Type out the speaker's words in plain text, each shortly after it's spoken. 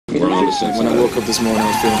When I woke up this morning, I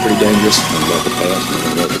was feeling pretty dangerous. About the past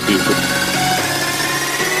and about the future.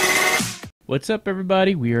 What's up,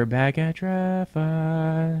 everybody? We are back at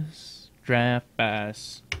Draftvice.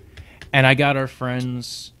 And I got our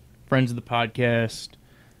friends of the podcast,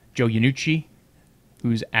 Joe Yannucci,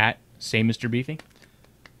 who's at Say Mr. Beefy.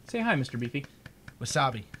 Say hi, Mr. Beefy.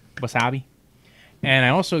 Wasabi. And I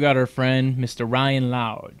also got our friend, Mr. Ryan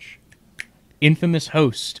Lodge, infamous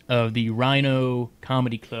host of the Rhino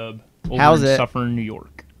Comedy Club over in Suffern, New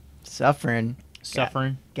York. Suffering.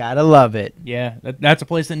 Gotta love it. Yeah, that's a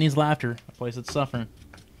place that needs laughter. A place that's suffering.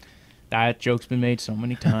 That joke's been made so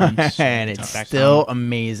many times. And it's still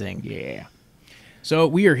amazing. Yeah. So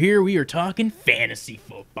we are here. We are talking fantasy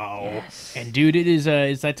football. Yes. And, dude,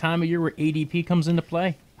 it's that time of year where ADP comes into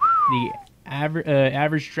play. The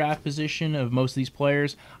average draft position of most of these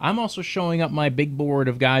players. I'm also showing up my big board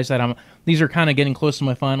of guys that these are kind of getting close to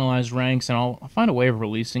my finalized ranks, and I'll find a way of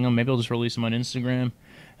releasing them. Maybe I'll just release them on Instagram,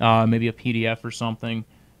 maybe a PDF or something.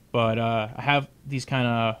 But I have these kind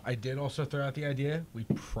of... I did also throw out the idea we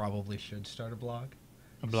probably should start a blog.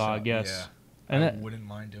 Yes. Yeah, and I wouldn't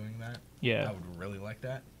mind doing that. Yeah. I would really like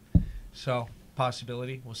that. So,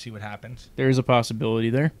 possibility. We'll see what happens. There is a possibility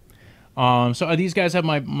there. So these guys have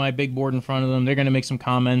my big board in front of them. They're going to make some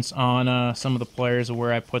comments on some of the players of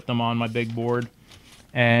where I put them on my big board.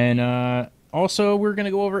 And also, we're going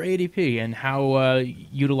to go over ADP and how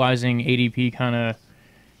utilizing ADP kind of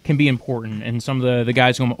can be important. And some of the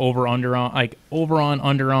guys going over, under on, like over on,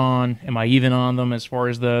 under on, am I even on them as far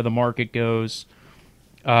as the market goes?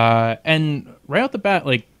 And right off the bat,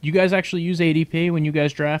 like, you guys actually use ADP when you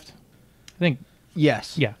guys draft? I think.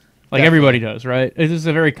 Yes. Yeah. Like, everybody does, right? This is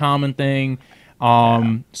a very common thing.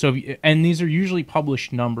 So, and these are usually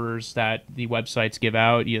published numbers that the websites give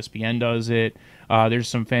out. ESPN does it. There's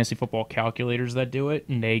some fantasy football calculators that do it,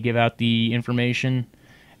 and they give out the information.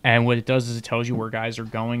 And what it does is it tells you where guys are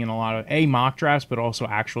going in a lot of mock drafts, but also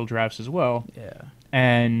actual drafts as well. Yeah.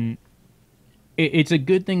 And it's a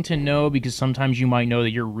good thing to know because sometimes you might know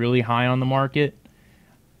that you're really high on the market,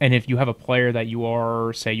 and if you have a player that you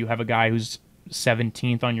are, say, you have a guy who's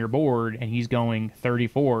 17th on your board and he's going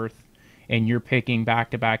 34th and you're picking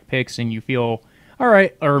back-to-back picks and you feel all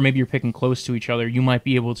right, or maybe you're picking close to each other, you might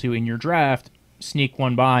be able to in your draft sneak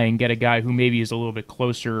one by and get a guy who maybe is a little bit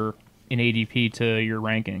closer in ADP to your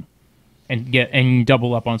ranking and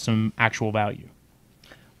double up on some actual value.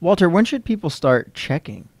 Walter, when should people start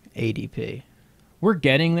checking ADP? We're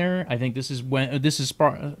getting there. I think this is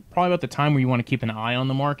probably about the time where you want to keep an eye on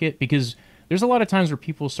the market, because there's a lot of times where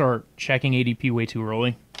people start checking ADP way too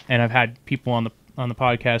early, and I've had people on the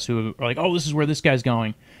podcast who are like, "Oh, this is where this guy's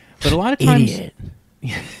going," but a lot of times,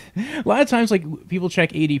 like, people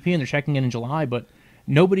check ADP and they're checking it in July, but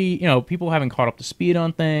nobody, people haven't caught up to speed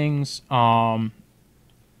on things. A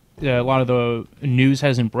lot of the news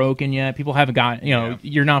hasn't broken yet. People haven't got,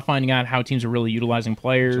 you're not finding out how teams are really utilizing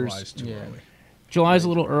players. July's too early. July's a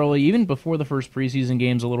little early, even before the first preseason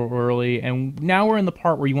game's a little early, and now we're in the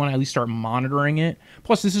part where you want to at least start monitoring it.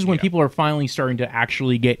 Plus, this is when people are finally starting to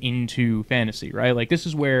actually get into fantasy, right? Like, this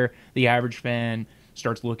is where the average fan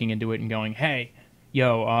starts looking into it and going, hey,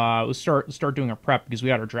 let's start doing our prep, because we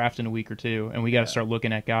got our draft in a week or two, and we got to start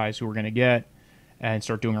looking at guys who we're going to get and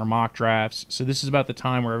start doing our mock drafts. So this is about the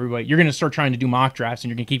time where you're going to start trying to do mock drafts, and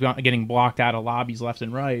you're going to keep getting blocked out of lobbies left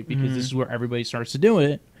and right, because this is where everybody starts to do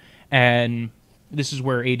it, and this is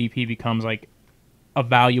where ADP becomes like a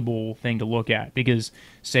valuable thing to look at, because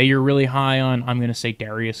say you're really high on, I'm going to say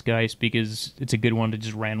Darius Geis, because it's a good one to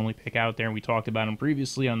just randomly pick out there, and we talked about him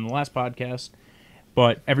previously on the last podcast,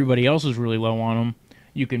 but everybody else is really low on him.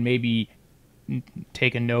 You can maybe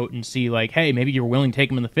take a note and see, like, hey, maybe you're willing to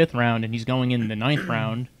take him in the 5th round and he's going in the 9th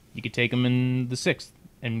round. You could take him in the 6th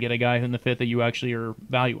and get a guy in the 5th that you actually are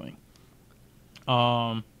valuing.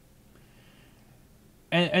 And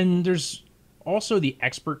there's also the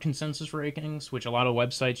expert consensus rankings, which a lot of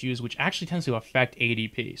websites use, which actually tends to affect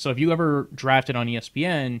ADP. So if you ever drafted on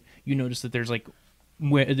ESPN, you notice that there's the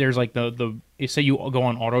say you go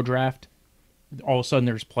on auto draft, all of a sudden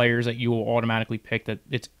there's players that you will automatically pick that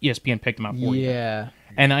it's ESPN picked them out for you. Yeah.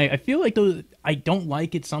 And I feel like I don't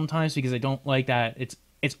like it sometimes, because I don't like that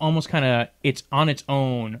it's almost kind of, it's on its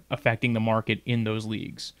own affecting the market in those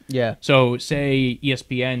leagues. Yeah. So say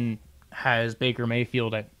ESPN has Baker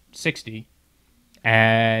Mayfield at 60,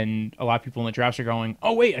 and a lot of people in the drafts are going,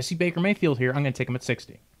 oh, wait, I see Baker Mayfield here, I'm going to take him at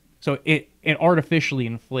 60. So it artificially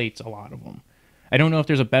inflates a lot of them. I don't know if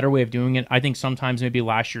there's a better way of doing it. I think sometimes maybe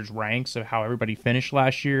last year's ranks of how everybody finished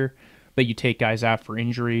last year, but you take guys out for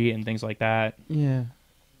injury and things like that. Yeah.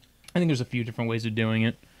 I think there's a few different ways of doing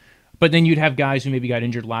it. But then you'd have guys who maybe got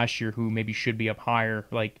injured last year who maybe should be up higher.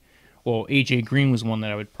 Like, Well, AJ Green was one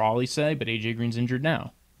that I would probably say, but AJ Green's injured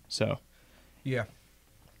now. So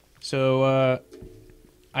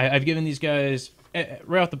I've given these guys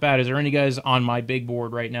right off the bat. Is there any guys on my big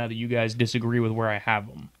board right now that you guys disagree with where I have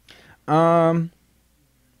them?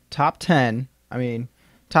 Top 10.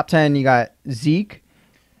 Top 10, you got Zeke.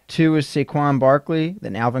 2 is Saquon Barkley,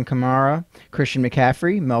 then Alvin Kamara, Christian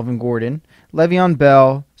McCaffrey, Melvin Gordon, Le'Veon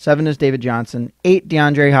Bell. 7 is David Johnson. 8,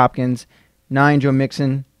 DeAndre Hopkins. 9, Joe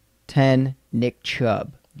Mixon. 10, Nick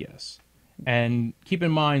Chubb. Yes. And keep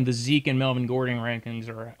in mind, the Zeke and Melvin Gordon rankings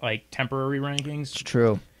are like temporary rankings. It's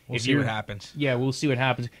true. We'll see what happens. Yeah, we'll see what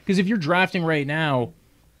happens. Because if you're drafting right now,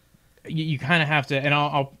 you kind of have to, and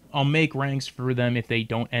I'll make ranks for them if they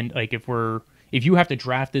don't end. Like if you have to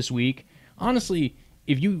draft this week, honestly,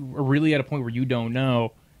 if you are really at a point where you don't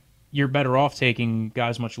know, you're better off taking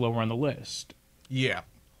guys much lower on the list. Yeah.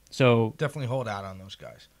 So Definitely hold out on those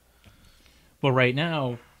guys. But right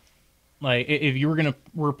now, like if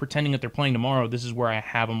we're pretending that they're playing tomorrow, this is where I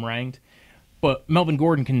have them ranked. But Melvin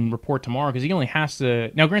Gordon can report tomorrow because he only has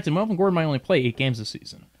to. Now, granted, Melvin Gordon might only play 8 games this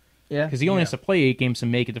season. Yeah. Because he only has to play 8 games to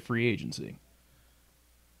make it to free agency.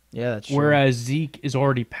 Yeah, that's true. Whereas Zeke is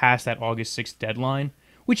already past that August 6th deadline,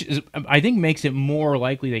 which is, I think, makes it more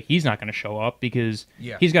likely that he's not going to show up because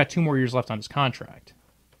he's got 2 more years left on his contract.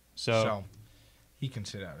 So he can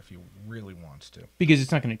sit out if he really wants to. Because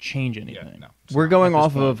it's not going to change anything. Yeah, no, We're going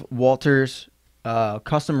off of Walter's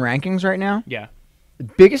custom rankings right now. Yeah.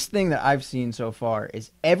 The biggest thing that I've seen so far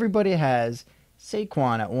is everybody has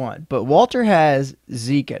Saquon at 1, but Walter has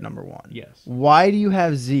Zeke at number 1. Yes. Why do you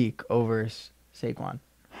have Zeke over Saquon?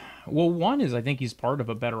 Well, one is I think he's part of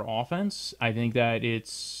a better offense. I think that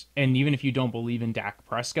and even if you don't believe in Dak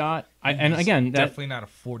Prescott, and again, definitely not a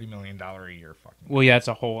 $40 million a year fucking. Well, yeah, it's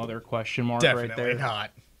a whole other question mark Definitely right there. not.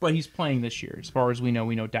 But he's playing this year. As far as we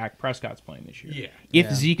know Dak Prescott's playing this year. Yeah.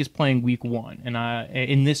 If Zeke is playing week 1, and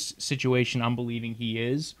in this situation, I'm believing he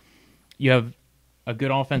is, you have a good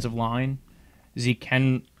offensive line. Zeke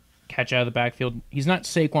can catch out of the backfield. He's not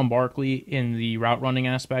Saquon Barkley in the route running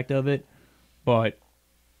aspect of it, but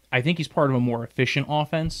I think he's part of a more efficient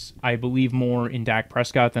offense. I believe more in Dak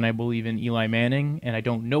Prescott than I believe in Eli Manning, and I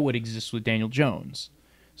don't know what exists with Daniel Jones.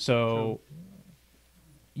 So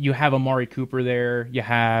you have Amari Cooper there. You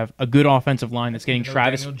have a good offensive line that's getting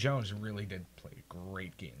Travis. Daniel Jones really did play a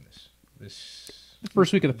great game this The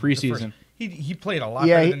first week of the preseason. He played a lot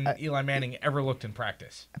better than Eli Manning ever looked in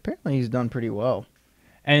practice. Apparently he's done pretty well.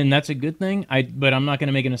 And that's a good thing. But I'm not going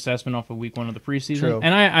to make an assessment off of week 1 of the preseason. True.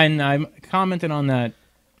 And I commented on that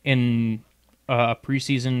in a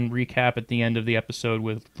preseason recap at the end of the episode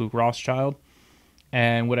with Luke Rothschild.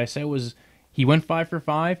 And what I said was he went 5 for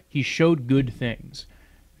 5. He showed good things.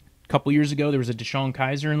 A couple years ago, there was a Deshaun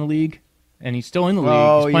Kaiser in the league, and he's still in the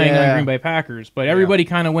league. He's playing on Green Bay Packers. But everybody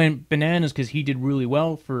kind of went bananas because he did really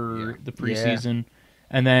well for the preseason.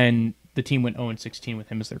 And then the team went 0-16 with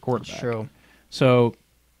him as their quarterback. That's true. So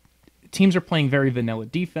teams are playing very vanilla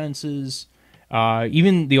defenses.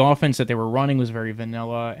 Even the offense that they were running was very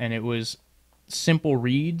vanilla, and it was simple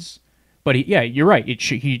reads. But you're right. It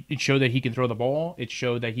showed that he can throw the ball. It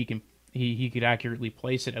showed that he could accurately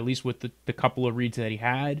place it, at least with the couple of reads that he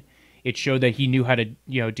had. It showed that he knew how to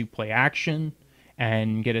do play action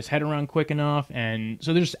and get his head around quick enough. And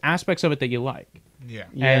so there's aspects of it that you like. Yeah.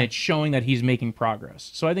 And it's showing that he's making progress.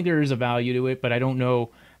 So I think there is a value to it, but I don't know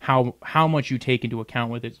how much you take into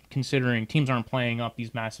account with it, considering teams aren't playing up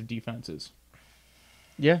these massive defenses.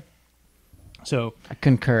 Yeah. So I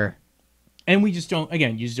concur. And we just don't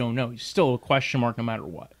know. He's still a question mark no matter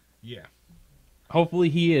what. Yeah. Hopefully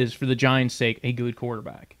he is, for the Giants' sake, a good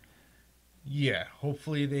quarterback. Yeah.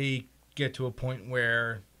 Hopefully they get to a point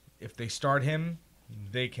where if they start him,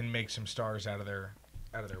 they can make some stars out of their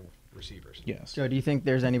receivers. Yes. So do you think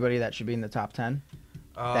there's anybody that should be in the top 10?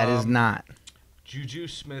 That is not. Juju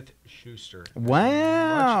Smith-Schuster.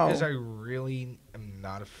 Wow. As much as I really am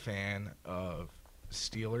not a fan of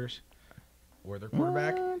Steelers or their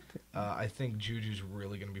quarterback, I think Juju's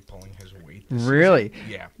really going to be pulling his weight this Really? season.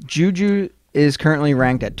 Yeah. Juju is currently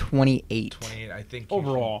ranked at 28. 28, I think.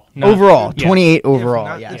 Overall. 28 overall,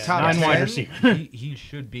 Not yes. the top not 10, wide receiver. he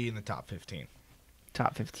should be in the top 15.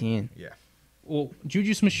 Top 15. Yeah. Well,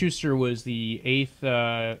 Juju Smith-Schuster was the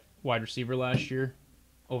 8th wide receiver last year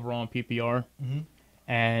overall in PPR. Mm-hmm.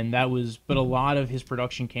 And but a lot of his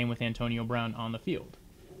production came with Antonio Brown on the field.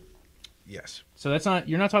 Yes. So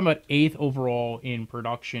you're not talking about 8th overall in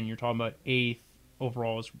production. You're talking about 8th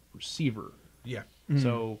overall as receiver. Yeah.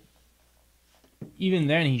 So even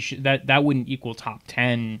then, that wouldn't equal top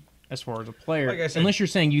 10 as far as a player. Like I said, unless you're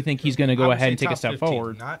saying you think he's going to go ahead and take a step 15.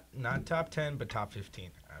 forward. Not top 10, but top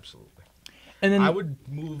 15. Absolutely. And then I would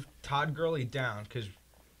move Todd Gurley down because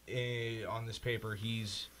on this paper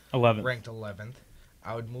he's 11th. ranked 11th.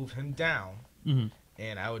 I would move him down,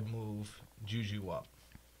 and I would move Juju up.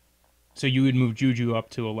 So you would move Juju up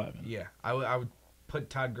to 11. Yeah, I would put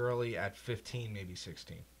Todd Gurley at 15, maybe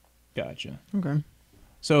 16. Gotcha. Okay.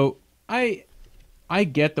 So I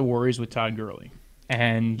get the worries with Todd Gurley,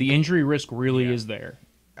 and the injury risk really is there.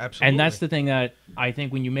 Absolutely. And that's the thing that I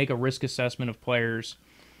think when you make a risk assessment of players,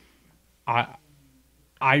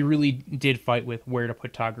 I really did fight with where to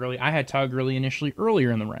put Todd Gurley. I had Todd Gurley initially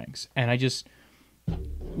earlier in the ranks, and I just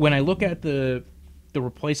when I look at the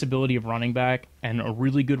replaceability of running back and a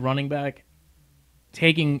really good running back,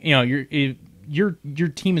 taking your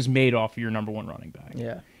team is made off of your number one running back.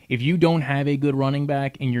 Yeah. If you don't have a good running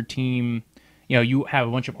back in your team, you have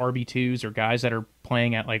a bunch of RB2s or guys that are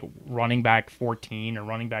playing at like running back 14 or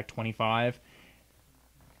running back 25.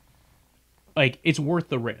 Like, it's worth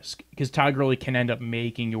the risk because Todd Gurley can end up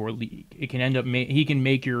making your league. It can end up he can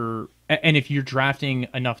make your, and if you're drafting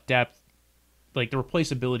enough depth, like the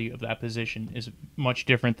replaceability of that position is much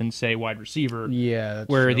different than say wide receiver. Yeah, that's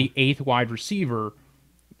where true. the 8th wide receiver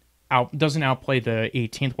doesn't outplay the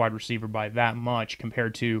 18th wide receiver by that much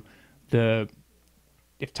compared to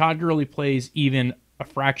if Todd Gurley plays even a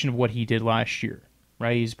fraction of what he did last year,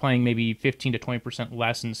 right? He's playing maybe 15 to 20%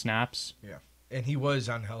 less in snaps. Yeah, and he was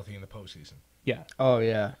unhealthy in the postseason. Yeah. Oh,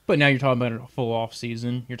 yeah. But now you're talking about a full off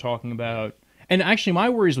season. You're talking about, and actually my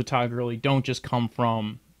worries with Todd Gurley don't just come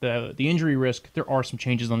from the injury risk. There are some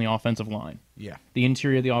changes on the offensive line. Yeah. The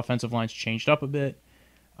interior of the offensive line's changed up a bit.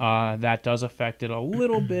 That does affect it a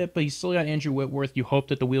little bit, but he's still got Andrew Whitworth. You hope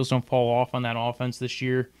that the wheels don't fall off on that offense this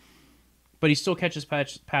year. But he still catches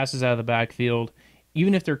passes out of the backfield.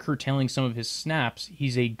 Even if they're curtailing some of his snaps,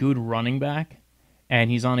 he's a good running back, and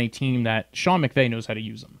he's on a team that Sean McVay knows how to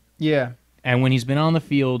use him. Yeah. And when he's been on the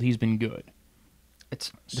field, he's been good.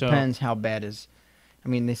 It So- depends how bad is. I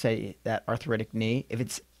mean, they say that arthritic knee. If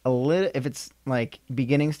it's like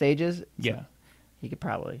beginning stages, Yeah. he could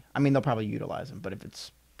probably. I mean, they'll probably utilize him, but if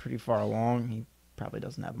it's pretty far along, he probably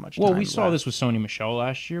doesn't have much time. Well, we saw left. this with Sony Michel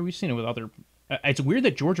last year. We've seen it with other. It's weird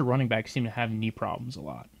that Georgia running backs seem to have knee problems a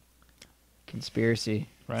lot, Conspiracy.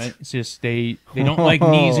 right? It's just they don't like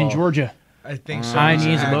knees in Georgia. I think High Sony's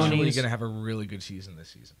knees, low actually knees. going to have a really good season this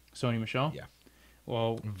season. Sony Michel. Yeah.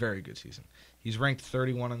 Well, Very good season. He's ranked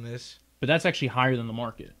 31 on this. but that's actually higher than the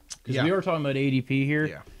market because Yeah. we were talking about ADP here,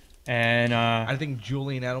 Yeah. and I think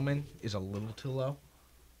Julian Edelman is a little too low.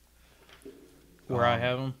 where I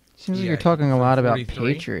have him. Seems like Yeah, you're talking a lot about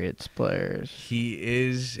 43. Patriots players. He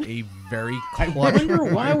is a very I clutch. wonder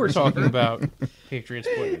why we're talking about Patriots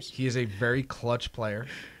players. He is a very clutch player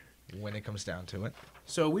when it comes down to it.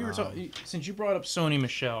 So we were talking since you brought up Sony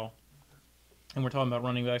Michel, and we're talking about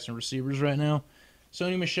running backs and receivers right now.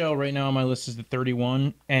 Sony Michel right now on my list is the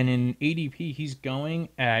 31, and in ADP he's going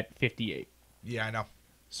at 58. Yeah, I know.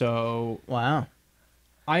 So Wow.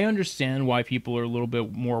 I understand why people are a little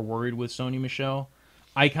bit more worried with Sony Michel.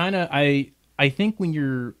 I think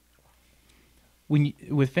with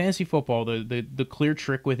fantasy football, the clear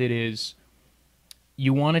trick with it is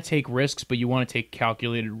you want to take risks, but you want to take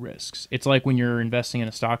calculated risks. It's like when you're investing in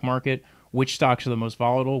a stock market, which stocks are the most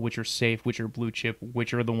volatile, which are safe, which are blue chip,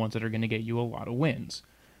 which are the ones that are going to get you a lot of wins.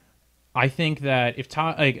 I think that if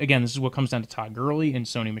Todd, again, this is what comes down to Todd Gurley and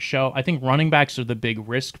Sony Michel. I think running backs are the big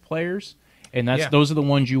risk players, and those are the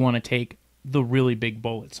ones you want to take the really big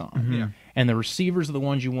bullets on. Yeah. And the receivers are the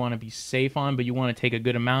ones you want to be safe on, but you want to take a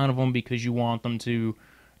good amount of them because you want them to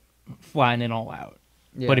flatten it all out.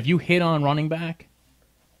 Yeah. But if you hit on running back,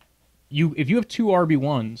 if you have two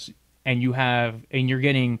RB1s and you're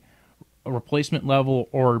getting a replacement level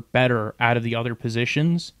or better out of the other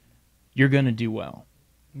positions, you're going to do well.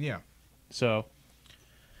 Yeah. So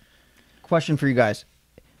Question for you guys.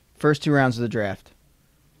 First 2 rounds of the draft.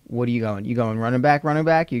 What are you going? You going running back?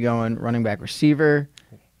 You going running back receiver?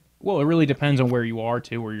 Well, it really depends on where you are,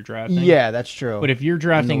 too, where you're drafting. Yeah, that's true. But if you're in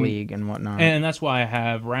drafting the league and whatnot. and that's why I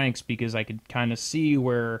have ranks, because I could kind of see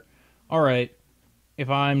where, all right, if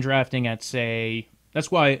I'm drafting at, say,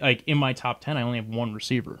 that's why, like, in my top 10, I only have one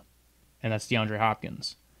receiver, and that's DeAndre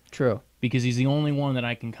Hopkins, True. because he's the only one that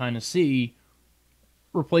I can kind of see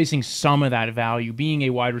replacing some of that value, being a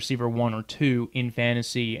wide receiver 1 or 2 in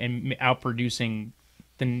fantasy and outproducing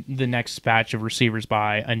the next batch of receivers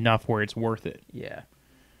by enough where it's worth it. Yeah.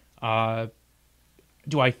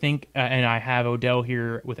 Do I think, and I have Odell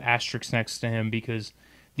here with asterisks next to him because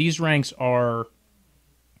these ranks they're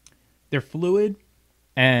fluid,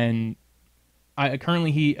 and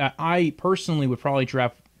I personally would probably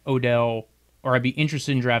draft Odell, or I'd be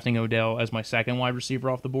interested in drafting Odell as my second wide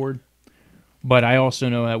receiver off the board. But I also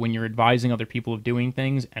know that when you're advising other people of doing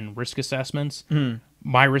things and risk assessments,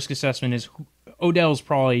 my risk assessment is Odell's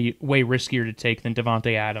probably way riskier to take than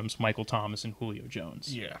Devontae Adams, Michael Thomas, and Julio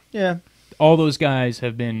Jones. Yeah. Yeah. All those guys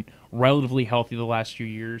have been relatively healthy the last few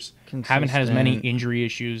years, haven't had as many Consistent. injury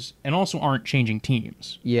issues, and also aren't changing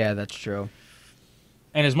teams. Yeah, that's true.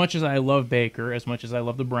 And as much as I love Baker, as much as I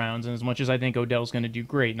love the Browns, and as much as I think Odell's going to do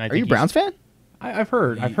great, and I Are think you a Browns fan? I've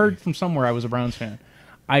heard from somewhere I was a Browns fan.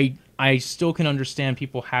 I still can understand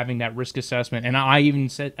people having that risk assessment, and I even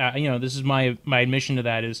said, this is my admission to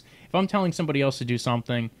that is if I'm telling somebody else to do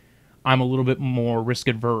something, I'm a little bit more risk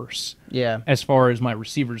adverse. Yeah. As far as my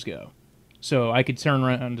receivers go. So I could turn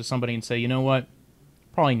around to somebody and say, you know what?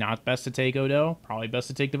 Probably not best to take Odell. Probably best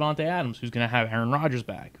to take Devontae Adams, who's going to have Aaron Rodgers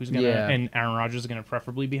back. And Aaron Rodgers is going to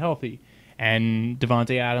preferably be healthy. And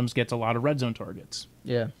Devontae Adams gets a lot of red zone targets.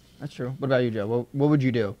 Yeah, that's true. What about you, Joe? What would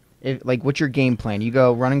you do? What's your game plan? You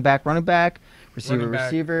go running back, receiver, Running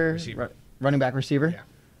back, receiver, receiver. running back, receiver? Yeah,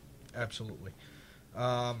 absolutely.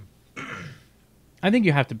 I think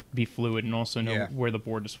you have to be fluid and also know where the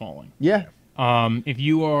board is falling. Yeah.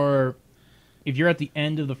 If you're at the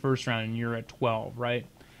end of the first round and you're at 12, right,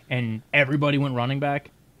 and everybody went running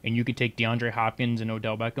back, and you could take DeAndre Hopkins and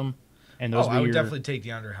Odell Beckham, and those I would definitely take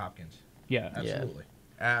DeAndre Hopkins. Yeah, Absolutely.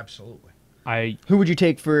 Absolutely. Who would you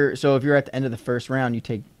take so if you're at the end of the first round, you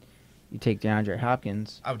take DeAndre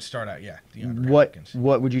Hopkins. I would start out, DeAndre Hopkins.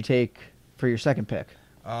 What would you take for your second pick?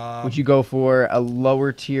 Would you go for a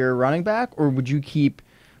lower tier running back, or would you keep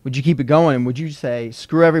it going? And would you say,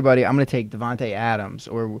 screw everybody, I'm going to take Devontae Adams,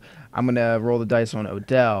 or I'm going to roll the dice on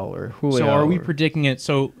Odell or Julio? So are we predicting it?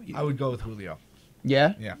 So I would go with Julio.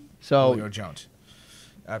 Yeah? Yeah. So Julio Jones.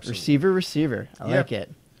 Absolutely. Receiver. I like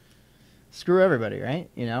it. Screw everybody, right?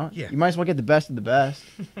 Yeah. You might as well get the best of the best.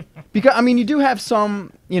 Because, you do have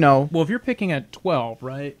some, Well, if you're picking at 12,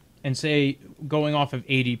 right, and say going off of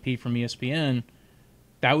ADP from ESPN,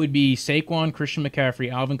 that would be Saquon, Christian McCaffrey,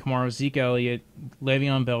 Alvin Kamara, Zeke Elliott,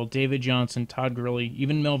 Le'Veon Bell, David Johnson, Todd Gurley,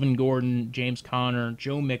 even Melvin Gordon, James Conner,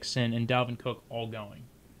 Joe Mixon, and Dalvin Cook all going.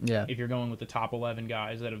 Yeah. If you're going with the top 11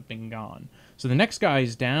 guys that have been gone. So the next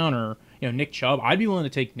guys down are, Nick Chubb. I'd be willing to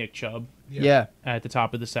take Nick Chubb Yeah. at the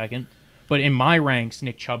top of the second. But in my ranks,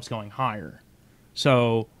 Nick Chubb's going higher.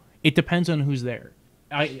 So it depends on who's there.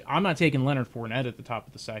 I'm not taking Leonard Fournette at the top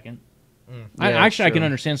of the second. I can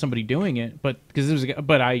understand somebody doing it, but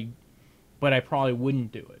I probably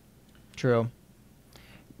wouldn't do it. True.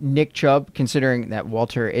 Nick Chubb, considering that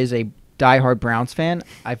Walter is a diehard Browns fan,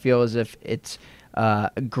 I feel as if it's a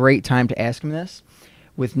great time to ask him this.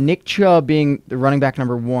 With Nick Chubb being the running back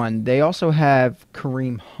number 1, they also have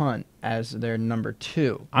Kareem Hunt as their number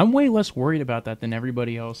 2. I'm way less worried about that than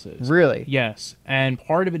everybody else is. Really? Yes. And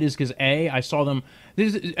part of it is because, I saw them...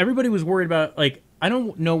 everybody was worried about, I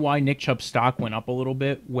don't know why Nick Chubb's stock went up a little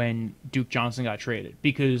bit when Duke Johnson got traded.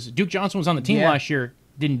 Because Duke Johnson was on the team last year,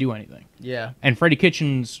 didn't do anything. Yeah. And Freddie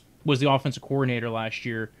Kitchens was the offensive coordinator last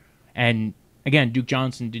year. And, again, Duke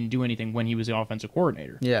Johnson didn't do anything when he was the offensive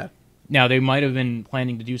coordinator. Yeah. Now, they might have been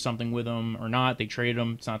planning to do something with him or not. They traded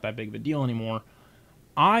him. It's not that big of a deal anymore.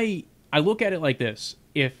 I look at it like this.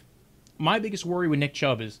 If my biggest worry with Nick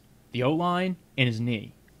Chubb is the O-line and his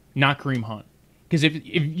knee, not Kareem Hunt. Because if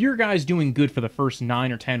your guy's doing good for the first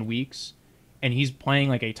 9 or 10 weeks and he's playing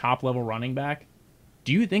like a top-level running back,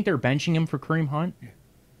 do you think they're benching him for Kareem Hunt?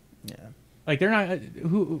 Yeah. Like, they're not...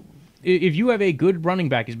 If you have a good running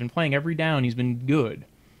back, he's been playing every down, he's been good.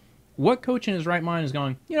 What coach in his right mind is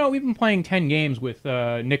going, we've been playing 10 games with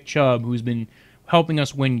Nick Chubb, who's been helping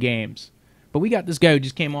us win games. But we got this guy who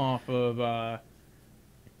just came off of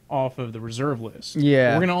the reserve list.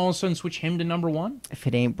 Yeah. We're going to all of a sudden switch him to number 1? If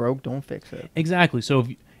it ain't broke, don't fix it. Exactly. So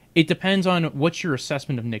it depends on what's your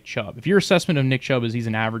assessment of Nick Chubb. If your assessment of Nick Chubb is he's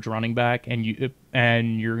an average running back and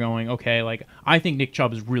you're going, okay, I think Nick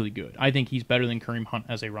Chubb is really good. I think he's better than Kareem Hunt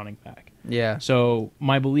as a running back. Yeah. So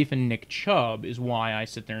my belief in Nick Chubb is why I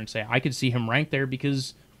sit there and say I could see him ranked there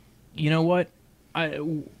because, you know what?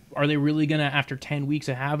 Are they really going to, after 10 weeks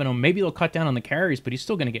of having him, maybe they'll cut down on the carries, but he's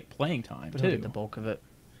still going to get playing time, But he'll too. get the bulk of it.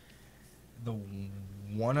 The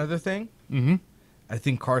one other thing, Mm-hmm. I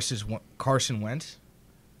think Carson Wentz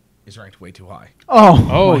is ranked way too high.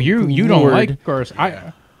 Oh, my you don't Lord. like Carson.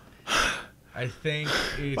 Yeah. I think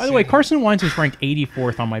it's... By the way, Carson Wentz is ranked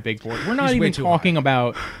 84th on my big board. We're not He's way even too talking high.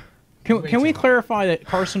 about... Way Can we too high. clarify that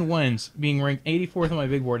Carson Wentz being ranked 84th on my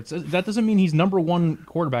big board, that doesn't mean he's number 1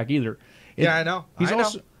 quarterback either. Yeah, I know. He's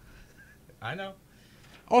I know.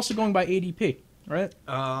 also going by ADP, right?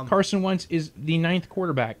 Carson Wentz is the 9th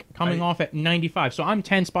quarterback, coming off at 95. So I'm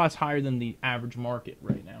 10 spots higher than the average market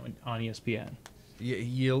right now on ESPN.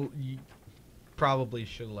 You probably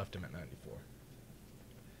should have left him at 94.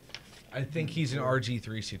 I think he's an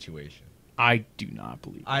RG3 situation. I do not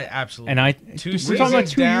believe. I absolutely. And I Two we're talking about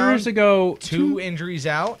seasons 2 years down, ago. two injuries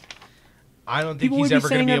out. I don't think People he's would be ever going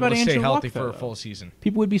saying to be that able to about stay Andrew healthy Luck, for a though. full season.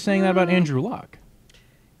 People would be saying that about Andrew Luck.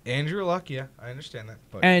 Andrew Luck, yeah, I understand that.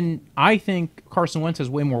 But And I think Carson Wentz has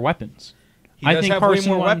way more weapons. he I does think have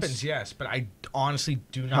Carson way more Wentz- weapons, yes. But I honestly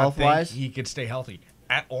do not think Health-wise? he could stay healthy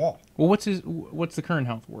at all. Well, what's the current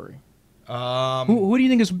health worry? Um, Who do you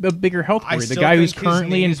think is a bigger health I worry? The still guy who's think his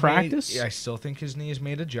currently knee in is made- practice? I still think his knee is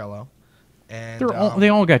made of jello. And They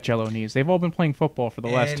all got jello knees. They've all been playing football for the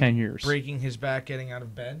last and 10 years. breaking his back getting out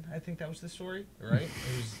of bed. I think that was the story, right?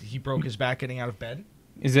 He broke his back getting out of bed.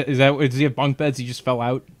 Is he have bunk beds? He just fell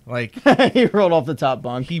out. Like He rolled off the top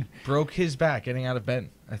bunk. he broke his back getting out of bed.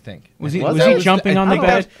 I think Was he Was was that- he jumping on the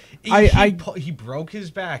bed? He broke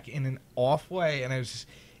his back in an off way, and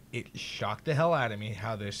it shocked the hell out of me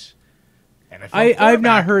how this. NFL I've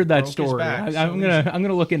not quarterback heard that broke his story. back so I'm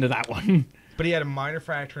gonna look into that one. But he had a minor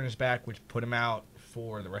fracture in his back, which put him out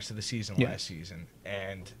for the rest of the season Yeah. last season.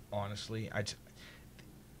 And honestly,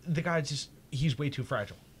 the guy he's way too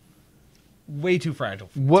fragile. Way too fragile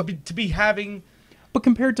to be having. But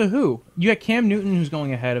compared to who? You got Cam Newton, who's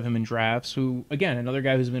going ahead of him in drafts. Who again, another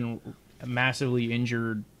guy who's been massively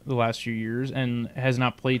injured the last few years and has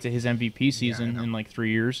not played to his MVP season in like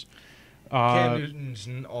 3 years. Cam Newton's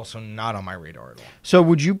also not on my radar at all. So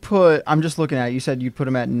would you put? I'm just looking at it. You said you'd put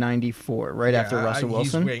him at 94, right after Russell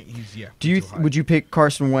Wilson. Would you pick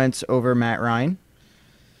Carson Wentz over Matt Ryan,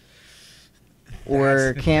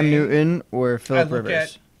 or Cam Newton, or Phillip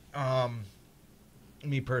Rivers?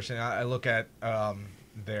 Me personally, I look at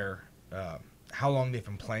their how long they've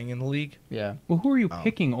been playing in the league. Yeah. Well, who are you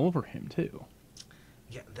picking over him too?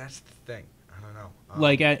 Yeah, that's the thing. I don't know.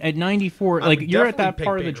 Like at 94, I like would you're at definitely that pick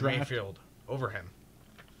part of the Baker draft. Mayfield over him.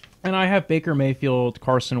 And I have Baker Mayfield,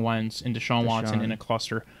 Carson Wentz, and Deshaun Watson in a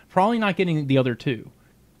cluster. Probably not getting the other two.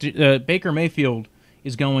 Baker Mayfield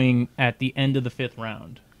is going at the end of the 5th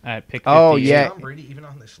round at pick 50. Oh, yeah. Is Tom Brady even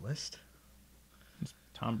on this list?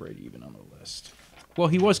 Tom Brady even on the list. Well,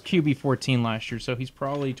 he was QB 14 last year, so he's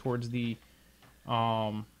probably towards the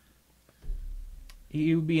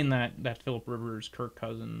he would be in that Phillip Rivers, Kirk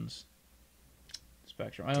Cousins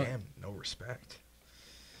spectrum. Damn, no respect.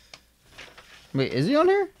 Wait, is he on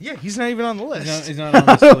here? Yeah, he's not even on the list. He's not on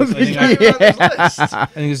this list. He's not even on this list. I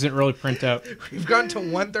think it's an early printout. We've gotten to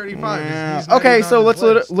 135. He's not Okay, even so on let's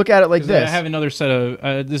this list. look at it like I this. have another set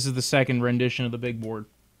of. This is the second rendition of the big board.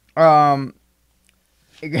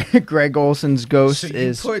 Greg Olson's ghost So you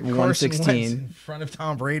is put Carson Wentz 116. in front of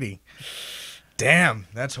Tom Brady. Damn,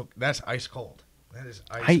 that's ice cold. That is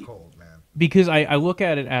ice cold, man. Because I look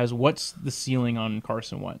at it as what's the ceiling on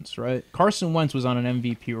Carson Wentz, right? Carson Wentz was on an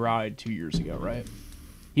MVP ride 2 years ago, right?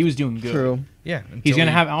 He was doing good. True. Yeah, He's going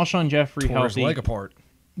to have Alshon Jeffrey tore his healthy. leg apart.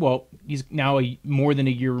 Well, he's now more than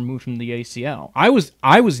a year removed from the ACL. I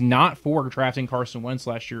was not for drafting Carson Wentz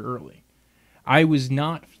last year early. I was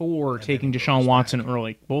not for taking Deshaun Watson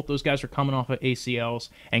early. Both those guys are coming off of ACLs,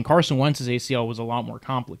 and Carson Wentz's ACL was a lot more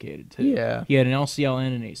complicated too. Yeah. He had an LCL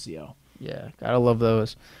and an ACL. Yeah, gotta love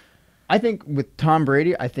those. I think with Tom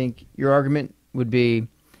Brady, I think your argument would be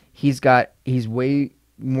he's way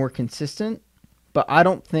more consistent, but I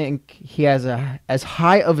don't think he has as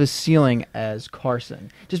high of a ceiling as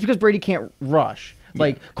Carson. Just because Brady can't rush,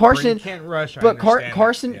 like Carson Brady can't rush, but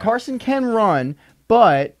Carson. Carson can run,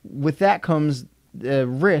 but with that comes the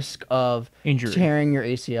risk of Injury. tearing your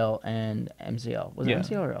ACL and MCL. Was it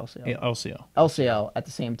MCL or LCL? Yeah, LCL. LCL at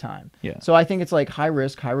the same time. Yeah. So I think it's like high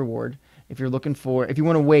risk, high reward. If you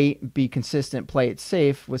want to wait, be consistent, play it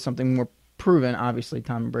safe with something more proven, obviously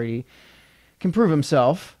Tom Brady can prove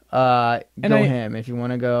himself. Him. If you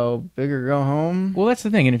want to go big or go home. Well, that's the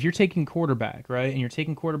thing. And if you're taking quarterback, right, and you're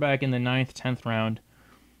taking quarterback in the 9th, 10th round,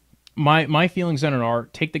 my feelings on it are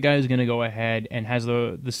take the guy who's going to go ahead and has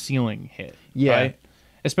the ceiling hit. Yeah. Right?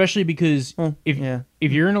 Especially because if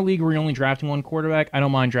you're in a league where you're only drafting one quarterback, I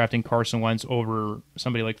don't mind drafting Carson Wentz over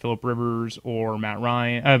somebody like Phillip Rivers or Matt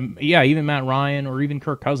Ryan. Even Matt Ryan or even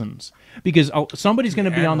Kirk Cousins. Because somebody's going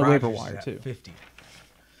to be on the waiver wire, too. 50.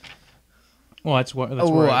 Well, that's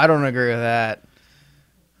right. I don't agree with that.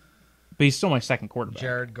 But he's still my second quarterback.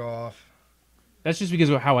 Jared Goff. That's just because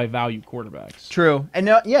of how I value quarterbacks. True. And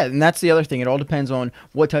and that's the other thing. It all depends on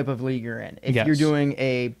what type of league you're in. If you're doing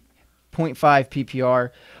a 0.5 PPR,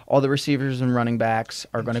 all the receivers and running backs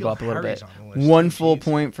are going to go up a little bit. One full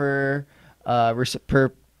point for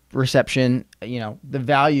per reception. The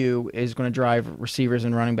value is going to drive receivers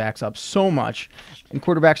and running backs up so much, and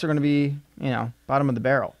quarterbacks are going to be bottom of the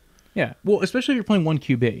barrel. Yeah, well, especially if you're playing one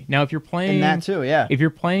QB. Now, if you're playing And that too, yeah. if you're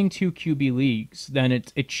playing two QB leagues, then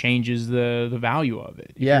it changes the value of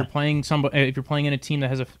it. If Yeah. you're playing if you're playing in a team that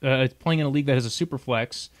has playing in a league that has a super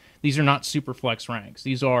flex, these are not super flex ranks.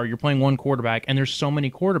 These are you're playing one quarterback, and there's so many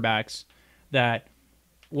quarterbacks that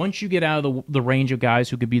once you get out of the range of guys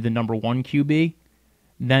who could be the number one QB,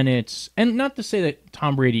 then it's and not to say that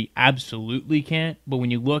Tom Brady absolutely can't, but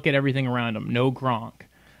when you look at everything around him, no Gronk.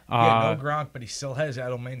 No Gronk, but he still has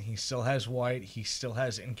Edelman. He still has White. He still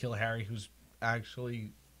has N'Keal Harry, who's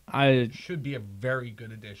actually should be a very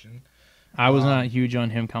good addition. I was not huge on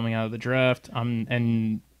him coming out of the draft.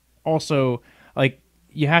 And also, like,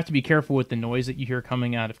 you have to be careful with the noise that you hear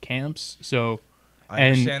coming out of camps. So,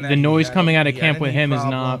 and the noise coming out of camp with him has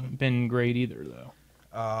not been great either, though.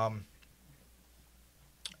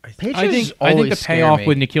 I think the payoff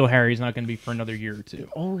with N'Keal Harry is not going to be for another year or two.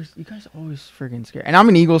 You guys always friggin' scare. And I'm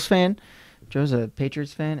an Eagles fan. Joe's a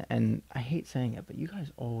Patriots fan, and I hate saying it, but you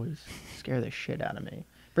guys always scare the shit out of me.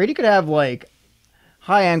 Brady could have like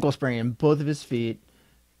high ankle sprain in both of his feet,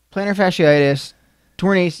 plantar fasciitis,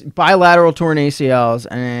 bilateral torn ACLs,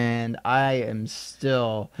 and I am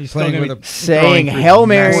still saying Hail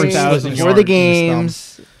Marys before the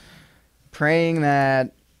games, praying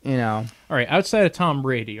that. All right, outside of Tom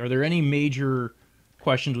Brady, are there any major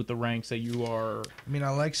questions with the ranks that you are... I mean, I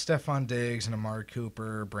like Stephon Diggs and Amari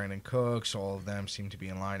Cooper, Brandon Cooks. All of them seem to be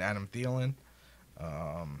in line. Adam Thielen.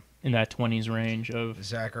 In that 20s range of...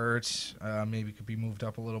 Zach Ertz maybe could be moved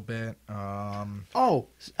up a little bit.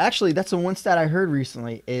 Actually, that's the one stat I heard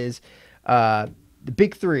recently is the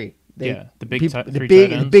big three. The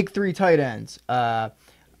big three tight ends.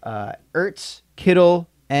 Ertz, Kittle,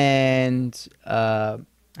 and...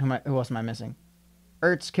 who else am I missing?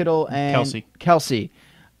 Ertz, Kittle, and Kelsey.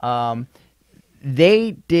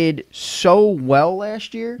 They did so well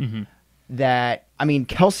last year that, I mean,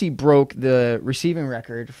 Kelsey broke the receiving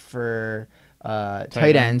record for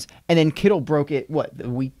tight ends, and then Kittle broke it,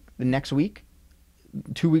 the next week?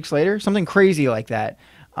 2 weeks later? Something crazy like that.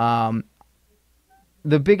 The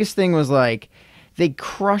biggest thing was, like, they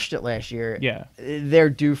crushed it last year. Yeah. They're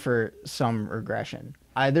due for some regression.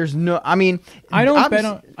 I don't bet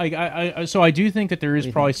on. So I do think that there is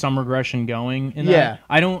probably some regression going in that. Yeah.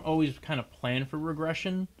 I don't always kind of plan for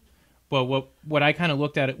regression, but what I kind of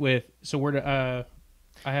looked at it with. So I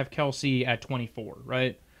have Kelsey at 24,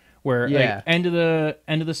 right? Where like, end of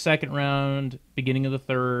the second round, beginning of the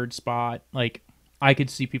third spot, like I could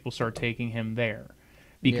see people start taking him there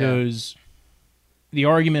because the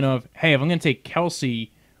argument of, hey, if I'm going to take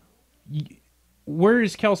Kelsey. Where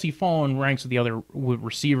does Kelsey fall in ranks with the other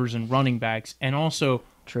receivers and running backs? And also,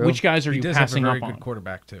 which guys are you passing up on? He does have a very good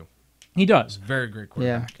quarterback, too. He does. Very great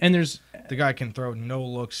quarterback. Yeah. And the guy can throw no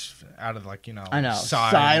looks out of, like,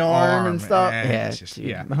 sidearm and stuff.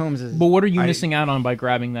 Mahomes is... But what are you missing out on by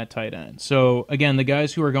grabbing that tight end? So, again, the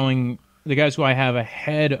guys who I have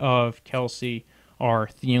ahead of Kelsey are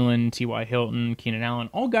Thielen, T.Y. Hilton, Keenan Allen,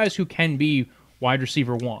 all guys who can be wide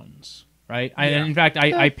receiver ones. Right. In fact,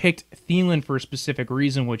 I picked Thielen for a specific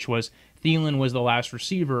reason, which was Thielen was the last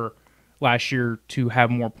receiver last year to have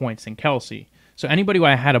more points than Kelsey. So anybody who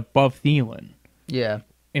I had above Thielen,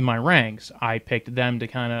 in my ranks, I picked them to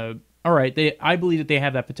kind of I believe that they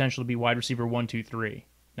have that potential to be wide receiver 1, 2, 3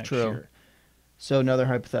 next year. So another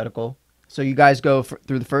hypothetical. So you guys go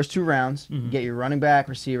through the first 2 rounds, get your running back,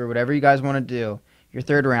 receiver, whatever you guys want to do. Your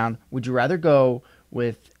third round, would you rather go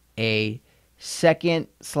with a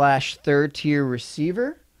second/third tier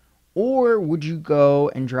receiver, or would you go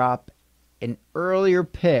and drop an earlier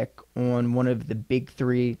pick on one of the big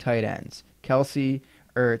 3 tight ends, Kelsey,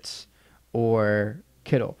 Ertz, or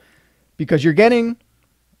Kittle? Because you're getting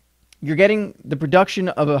the production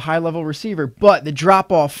of a high level receiver, but the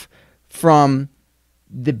drop off from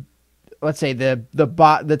the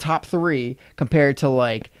top 3 compared to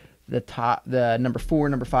like the number 4,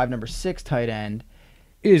 number 5, number 6 tight end.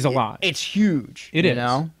 It is a lot. It's huge. It is.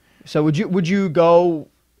 So would you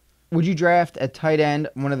draft a tight end,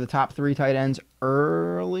 one of the top 3 tight ends,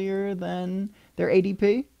 earlier than their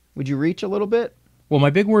ADP? Would you reach a little bit? Well,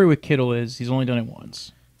 my big worry with Kittle is he's only done it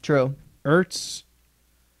once. True. Ertz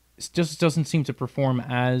just doesn't seem to perform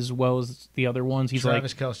as well as the other ones.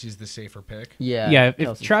 Travis Kelce's the safer pick. Yeah.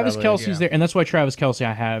 If Travis Kelce's there, and that's why Travis Kelce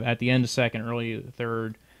I have at the end of second, early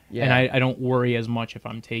third, and I don't worry as much if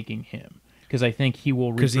I'm taking him. Because I think he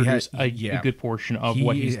will reproduce a good portion of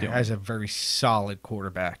what he's doing. He has a very solid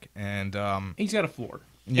quarterback, and he's got a floor,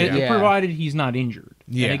 provided he's not injured.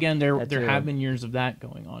 Yeah. And again, there have been years of that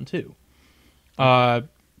going on too.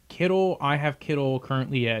 Kittle, I have Kittle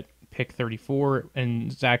currently at pick 34,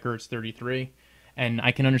 and Zach Ertz 33. And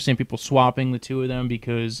I can understand people swapping the two of them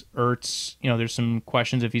because Ertz, there's some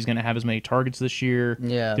questions if he's going to have as many targets this year.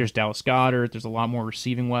 Yeah. There's Dallas Goedert. There's a lot more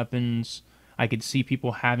receiving weapons. I could see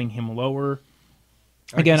people having him lower.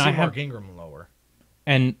 Again, I have Mark Ingram lower.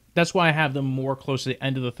 And that's why I have them more close to the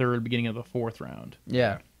end of the third, beginning of the fourth round.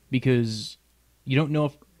 Yeah. Because you don't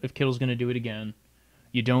know if Kittle's going to do it again.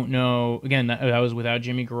 You don't know. Again, that was without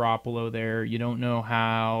Jimmy Garoppolo there. You don't know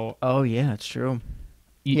how. Oh, yeah, that's true.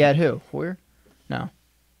 He had who? Hoyer? No.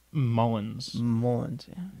 Mullins,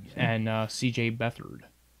 yeah. And C.J. Beathard.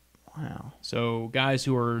 Wow. So guys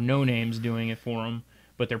who are no names doing it for him,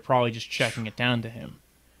 but they're probably just checking it down to him.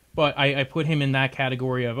 But I put him in that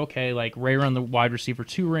category of, okay, like right around the wide receiver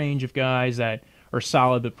 2 range of guys that are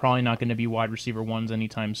solid, but probably not going to be wide receiver 1s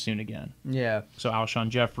anytime soon again. Yeah. So Alshon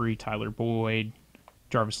Jeffrey, Tyler Boyd,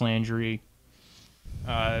 Jarvis Landry.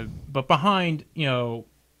 But behind,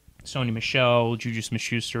 Sony Michel, Juju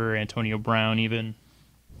Smith-Schuster, Antonio Brown even.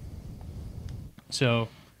 So,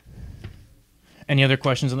 any other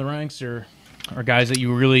questions on the ranks or guys that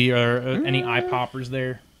you really are any eye poppers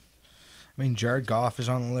there? I mean, Jared Goff is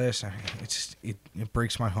on the list. It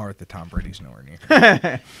breaks my heart that Tom Brady's nowhere near.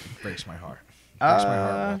 It breaks my heart.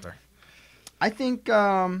 Walter. I think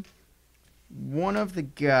one of the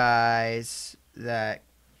guys that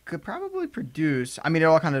could probably produce, I mean, it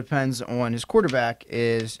all kind of depends on his quarterback,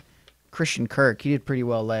 is Christian Kirk. He did pretty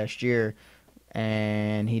well last year,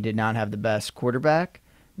 and he did not have the best quarterback.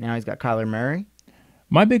 Now he's got Kyler Murray.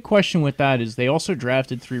 My big question with that is they also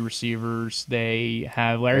drafted 3 receivers. They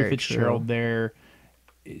have Larry Fitzgerald there.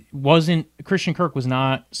 Christian Kirk was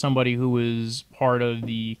not somebody who was part of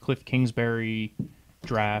the Cliff Kingsbury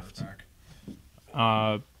draft.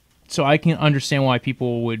 So I can understand why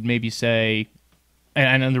people would maybe say,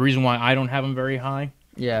 and the reason why I don't have him very high,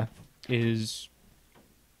 is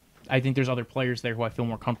I think there's other players there who I feel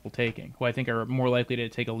more comfortable taking, who I think are more likely to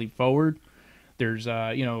take a leap forward. There's,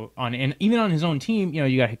 even on his own team,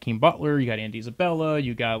 you got Hakeem Butler, you got Andy Isabella,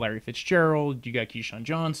 you got Larry Fitzgerald, you got Keyshawn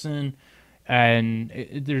Johnson, and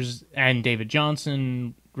David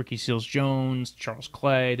Johnson, Ricky Seals-Jones, Charles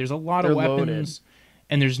Clay. There's a lot of weapons, loaded.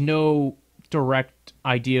 And there's no direct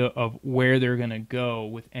idea of where they're going to go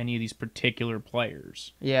with any of these particular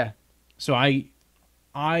players. Yeah. So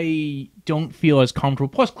I don't feel as comfortable.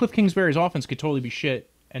 Plus, Cliff Kingsbury's offense could totally be shit,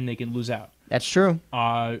 and they can lose out. That's true.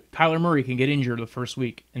 Kyler Murray can get injured the first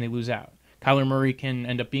week, and they lose out. Kyler Murray can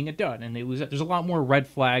end up being a dud, and they lose out. There's a lot more red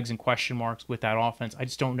flags and question marks with that offense. I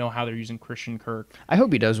just don't know how they're using Christian Kirk. I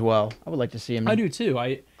hope he does well. I would like to see him. I do, too.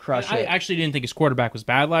 I actually didn't think his quarterback was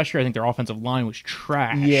bad last year. I think their offensive line was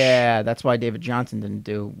trash. Yeah, that's why David Johnson didn't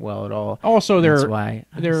do well at all. Also, that's why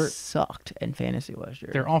they sucked in fantasy last year.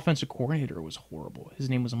 Their offensive coordinator was horrible. His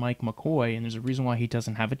name was Mike McCoy, and there's a reason why he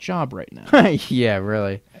doesn't have a job right now. Yeah,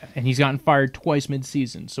 really. And he's gotten fired twice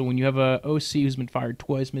mid-season. So when you have a OC who's been fired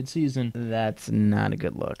twice mid-season, that's not a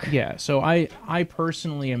good look. Yeah, so I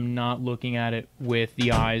personally am not looking at it with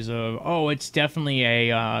the eyes of, it's definitely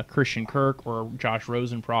a Christian Kirk or Josh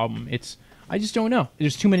Rosen problem. I just don't know.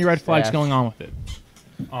 There's too many red flags going on with it.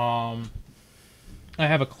 I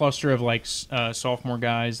have a cluster of sophomore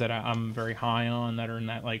guys that I'm very high on that are in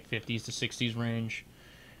that 50s to 60s range,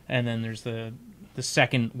 and then there's the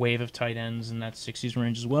second wave of tight ends in that 60s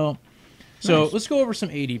range as well. So let's go over some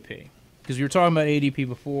ADP. Because we were talking about ADP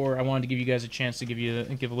before, I wanted to give you guys a chance to give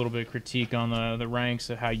a little bit of critique on the ranks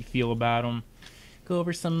of how you feel about them. Go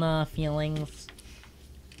over some feelings.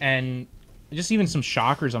 And just even some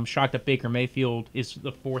shockers. I'm shocked that Baker Mayfield is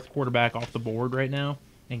the 4th quarterback off the board right now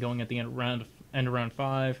and going at the end of round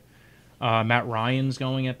 5. Matt Ryan's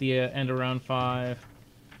going at the end of round 5.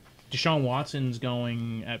 Deshaun Watson's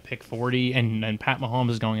going at pick 40, and Pat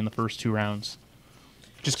Mahomes is going in the first 2 rounds.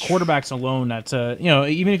 Just quarterbacks alone, that's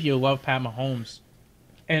even if you love Pat Mahomes.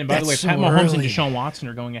 And by the way, Pat Mahomes and Deshaun Watson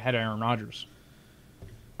are going ahead of Aaron Rodgers.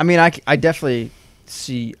 I mean, I definitely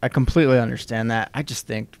I completely understand that. I just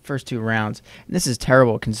think first 2 rounds, and this is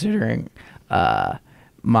terrible considering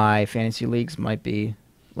my fantasy leagues might be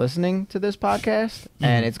listening to this podcast,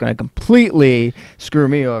 and it's going to completely screw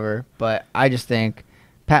me over. But I just think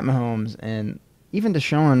Pat Mahomes and even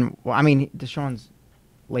Deshaun, Deshaun's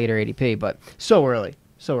later ADP, but so early.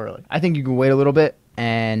 I think you can wait a little bit,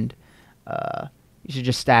 and you should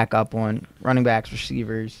just stack up on running backs,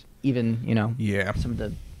 receivers, even, some of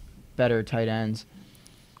the better tight ends.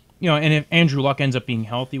 And if Andrew Luck ends up being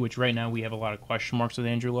healthy, which right now we have a lot of question marks with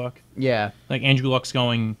Andrew Luck. Yeah. Andrew Luck's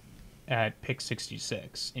going at pick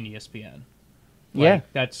 66 in ESPN.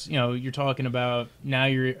 That's, you're talking about now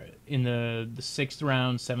you're in the 6th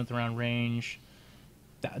round, 7th round range.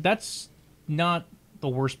 That's not the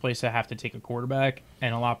worst place to have to take a quarterback,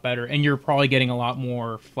 and a lot better. And you're probably getting a lot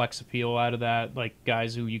more flex appeal out of that, like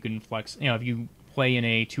guys who you can flex. If you play in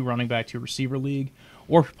a 2 running back, 2 receiver league,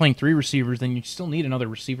 or if you're playing 3 receivers, then you still need another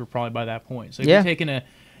receiver probably by that point. So if you're taking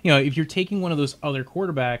if you're taking one of those other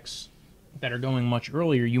quarterbacks that are going much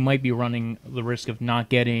earlier, you might be running the risk of not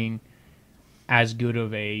getting as good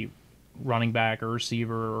of a running back or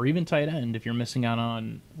receiver or even tight end if you're missing out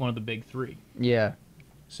on one of the big 3. Yeah.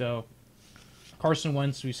 So Carson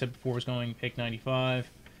Wentz, we said before, was going pick 95.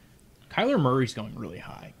 Kyler Murray's going really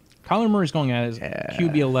high. Kyler Murray's going as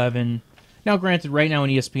QB 11. Now, granted, right now in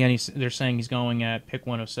ESPN, they're saying he's going at pick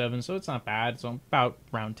 107, so it's not bad. So about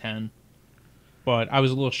round 10. But I was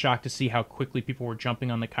a little shocked to see how quickly people were jumping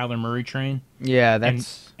on the Kyler Murray train. Yeah,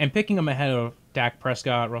 that's... And picking him ahead of Dak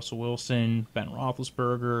Prescott, Russell Wilson, Ben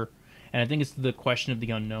Roethlisberger. And I think it's the question of the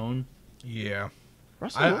unknown. Yeah.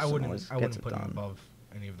 Russell I Wilson wouldn't put him above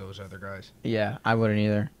any of those other guys. Yeah, I wouldn't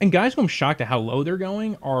either. And guys who I'm shocked at how low they're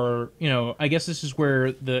going are, I guess this is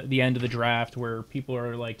where the end of the draft where people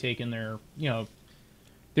are like taking their,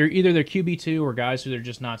 they're either their QB2 or guys who they're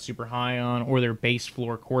just not super high on, or their base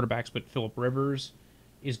floor quarterbacks. But Phillip Rivers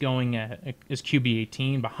is going as QB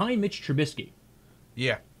 18 behind Mitch Trubisky.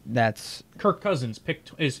 Yeah. That's... Kirk Cousins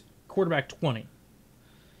is quarterback 20.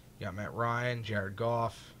 Yeah, Matt Ryan, Jared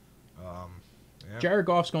Goff. Jared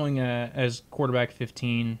Goff's going as quarterback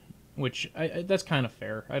 15, which that's kind of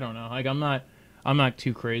fair. I don't know. Like I'm not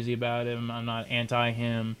too crazy about him. I'm not anti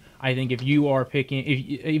him. I think if you are picking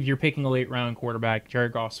if you're picking a late round quarterback,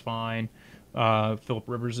 Jared Goff's fine. Phillip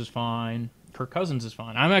Rivers is fine. Kirk Cousins is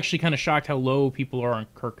fine. I'm actually kind of shocked how low people are on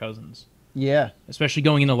Kirk Cousins. Yeah. Especially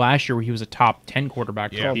going into last year where he was a top 10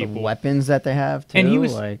 quarterback for All people. the weapons that they have too. And he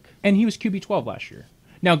was QB 12 last year.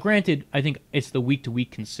 Now, granted, I think it's the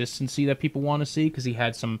week-to-week consistency that people want to see because he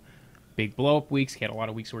had some big blow-up weeks. He had a lot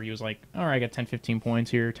of weeks where he was like, all right, I got 10, 15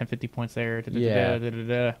 points here, 10, 50 points there.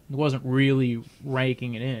 It wasn't really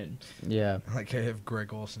raking it in. Yeah. Like I have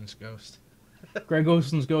Greg Olson's ghost. Greg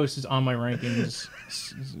Olson's ghost is on my rankings.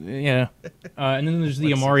 Yeah. And then there's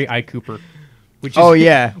the Amari I. Cooper. Which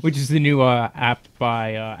is the new app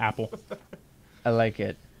by Apple. I like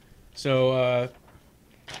it. So...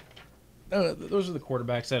 those are the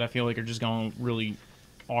quarterbacks that I feel like are just going really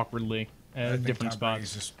awkwardly at different spots.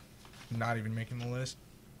 He's just not even making the list.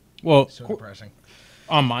 Well, So depressing.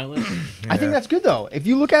 On my list, I think that's good though. If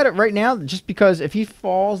you look at it right now, just because if he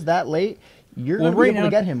falls that late, you're going to be able to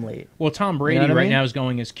get him late. Well, Tom Brady now is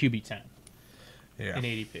going as QB 10 in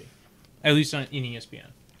ADP, at least in ESPN.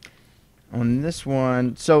 On this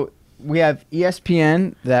one, so we have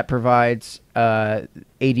ESPN that provides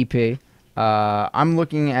ADP. I'm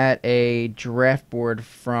looking at a draft board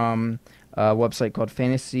from a website called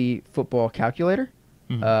Fantasy Football Calculator.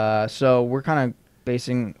 Mm-hmm. So we're kind of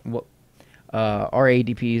basing our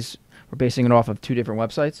ADPs. We're basing it off of 2 different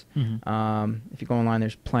websites. Mm-hmm. If you go online,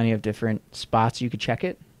 there's plenty of different spots you could check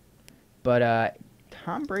it. But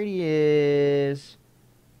Tom Brady is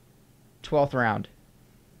 12th round.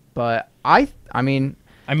 But I mean,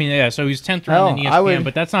 yeah, so he's 10th round in ESPN,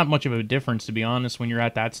 but that's not much of a difference, to be honest, when you're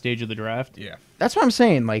at that stage of the draft. Yeah. That's what I'm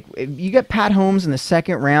saying. Like, if you get Pat Holmes in the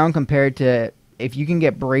 2nd round compared to if you can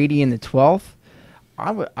get Brady in the 12th,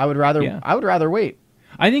 I would rather wait.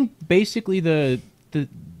 I think basically the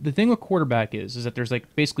thing with quarterback is that there's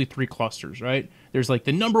like basically 3 clusters, right? There's like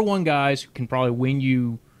the number 1 guys who can probably win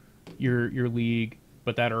you your league,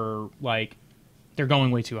 but that are like they're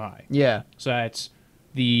going way too high. Yeah. So that's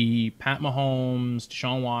the Pat Mahomes,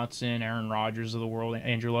 Deshaun Watson, Aaron Rodgers of the world,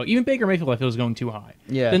 Andrew Luck. Even Baker Mayfield, I feel, is going too high.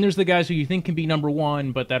 Yeah. Then there's the guys who you think can be number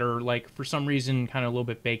 1, but that are, like, for some reason, kind of a little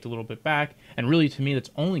bit baked, a little bit back. And really, to me, that's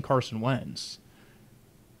only Carson Wentz.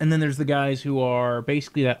 And then there's the guys who are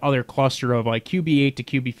basically that other cluster of, like, QB8 to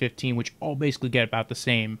QB15, which all basically get about the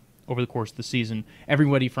same over the course of the season.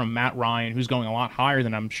 Everybody from Matt Ryan, who's going a lot higher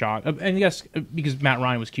than I'm shocked. And yes, because Matt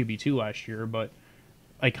Ryan was QB2 last year, but...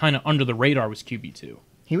 like kind of under the radar was QB2.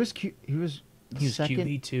 He was second?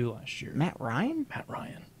 QB2 last year. Matt Ryan? Matt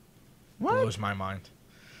Ryan. What? Blows my mind.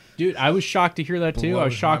 Dude, I was shocked to hear that too. I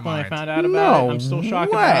was Blows shocked my when I mind. found out about it. I'm still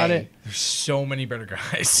shocked about it. There's so many better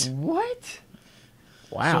guys. What?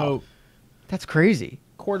 Wow. So, that's crazy.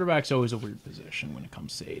 quarterback's always a weird position when it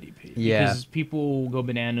comes to ADP. Yeah. Because people go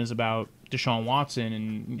bananas about Deshaun Watson,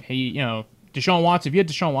 and Deshaun Watson, if you had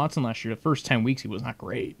Deshaun Watson last year, the first 10 weeks he was not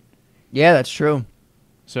great. Yeah, that's true.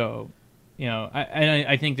 So,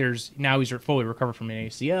 I think now he's fully recovered from an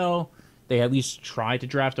ACL. They at least tried to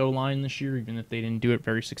draft O-line this year, even if they didn't do it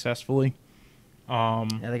very successfully. Yeah,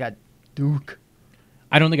 they got Duke.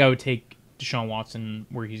 I don't think I would take Deshaun Watson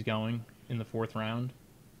where he's going in the 4th round.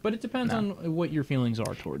 But it depends on what your feelings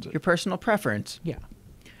are towards it. Your personal preference. Yeah.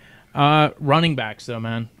 Running backs, though,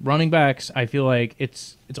 man. Running backs, I feel like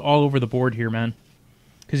it's all over the board here, man.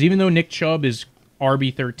 Because even though Nick Chubb is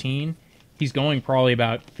RB13, he's going probably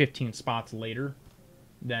about 15 spots later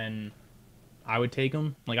than I would take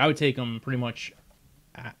him. Like, I would take him pretty much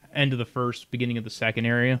end of the first, beginning of the second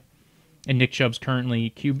area. And Nick Chubb's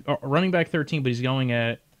currently running back 13, but he's going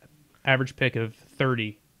at average pick of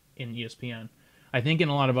 30 in ESPN. I think in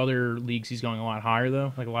a lot of other leagues he's going a lot higher,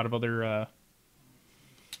 though. Like a lot of other...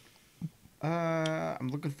 I'm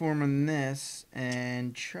looking for him on this,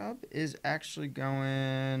 and Chubb is actually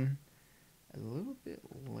going a little bit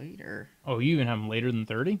later. Oh, you even have him later than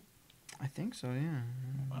 30? I think so, yeah.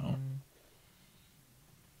 Wow.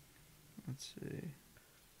 Let's see.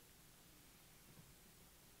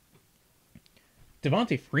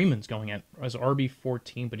 Devontae Freeman's going as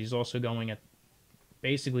RB14, but he's also going at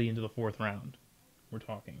basically into the fourth round. We're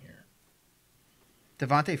talking here.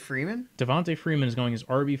 Devontae Freeman? Devontae Freeman is going as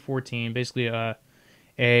RB14, basically a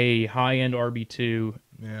high-end RB2.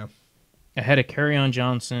 Yeah. Ahead of Kerryon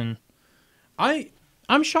Johnson.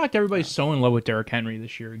 I'm shocked everybody's so in love with Derrick Henry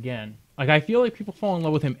this year again. Like, I feel like people fall in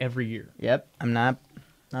love with him every year. Yep, I'm not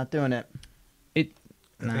doing it.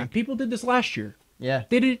 People did this last year. Yeah.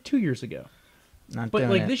 They did it 2 years ago. Not But doing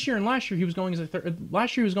like it. this year and last year, he was going as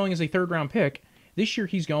a third round pick. This year,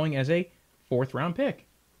 he's going as a fourth round pick.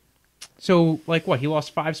 So, like, what? He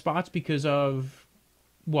lost 5 spots because of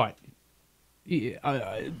what?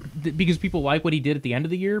 Because people like what he did at the end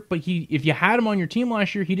of the year. But if you had him on your team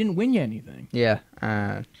last year, he didn't win you anything. Yeah.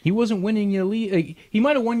 He wasn't winning your league. Like, he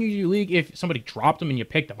might have won you your league if somebody dropped him and you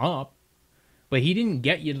picked him up. But he didn't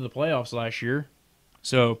get you to the playoffs last year.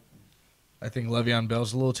 So, I think Le'Veon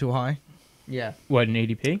Bell's a little too high. Yeah. what, an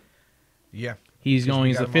ADP? Yeah. He's Because going we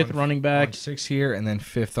as got the him fifth on- running back. on 6 here, and then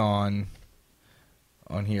 5th on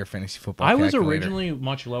here, fantasy football. I was calculator. originally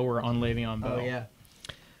much lower on Le'Veon Bell. Oh, yeah.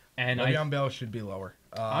 And Le'Veon Bell should be lower.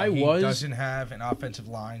 He doesn't have an offensive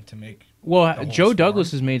line to make. Well, the whole Joe swarm.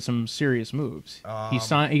 Douglas has made some serious moves.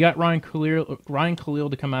 He got Ryan Khalil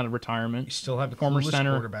to come out of You retirement. still have a Former clueless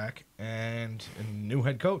center. quarterback and a new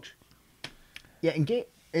head coach. Yeah, and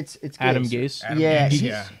it's Adam Gase. Gase. Yeah,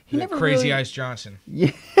 Gase, he never Crazy really- Eyes Johnson.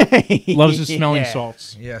 Yeah. Loves his smelling Yeah.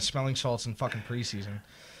 salts. Yeah, smelling salts in fucking preseason.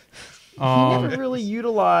 He never really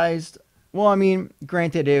utilized. Well, I mean,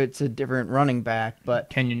 granted, it's a different running back, but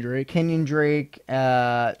Kenyon Drake. Kenyon Drake,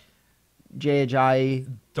 Jay Ajayi.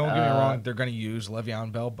 Don't get me wrong, they're going to use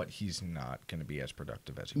Le'Veon Bell, but he's not going to be as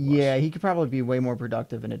productive as he was. Yeah, he could probably be way more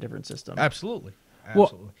productive in a different system. Absolutely. Well,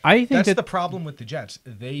 Absolutely. I think That's that the problem with the Jets.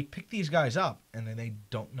 They pick these guys up, and then they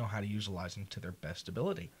don't know how to utilize them to their best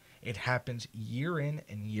ability. It happens year in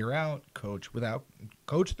and year out, coach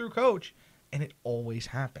through coach, and it always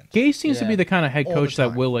happens. Gase seems to Yeah. be the kind of head All coach the that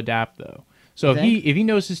time. will adapt, though. So You if think? he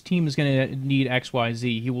knows his team is going to need X, Y,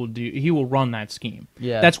 Z, he will run that scheme.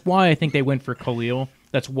 Yeah. That's why I think they went for Khalil.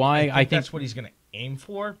 That's why I think that's what he's going to aim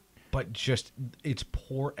for, but just it's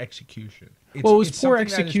poor execution. it was it's poor something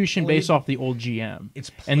that is execution played- based off the old GM.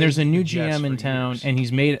 It's And there's a plagued new the Jets GM in for town, years. and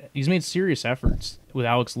he's made serious efforts with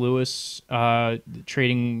Alex Lewis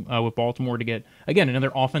trading with Baltimore to get again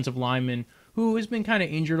another offensive lineman who has been kind of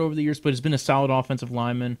injured over the years, but has been a solid offensive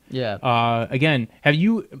lineman. Yeah. Again,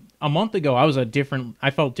 a month ago I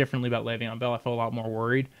felt differently about Le'Veon Bell. I felt a lot more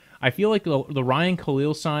worried. I feel like the Ryan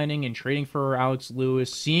Khalil signing and trading for Alex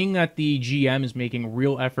Lewis, seeing that the GM is making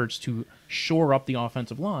real efforts to shore up the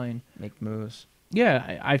offensive line. Make moves.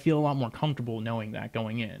 Yeah, I feel a lot more comfortable knowing that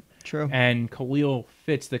going in. True. And Khalil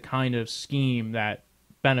fits the kind of scheme that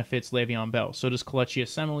benefits Le'Veon Bell. So does Kelechi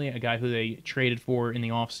Osemele, a guy who they traded for in the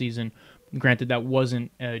offseason. Granted, that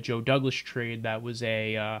wasn't a Joe Douglas trade. That was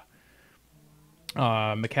a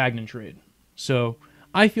McCagnon trade. So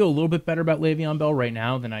I feel a little bit better about Le'Veon Bell right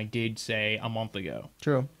now than I did, say, a month ago.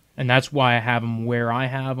 True. And that's why I have him where I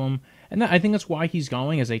have him. And I think that's why he's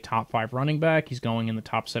going as a top 5 running back. He's going in the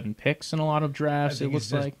top 7 picks in a lot of I drafts, it think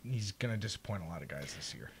looks like. he's going to disappoint a lot of guys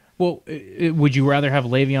this year. Well, would you rather have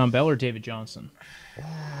Le'Veon Bell or David Johnson?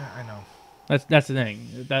 I know. That's the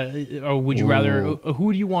thing. Or would you rather?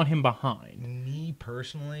 Who do you want him behind? Me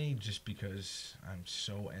personally, just because I'm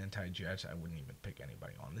so anti-Jets, I wouldn't even pick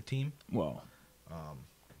anybody on the team. Well,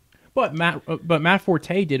 but Matt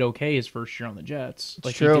Forte did okay his first year on the Jets.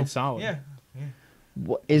 Like true. he did solid. Yeah.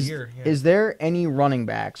 Is there any running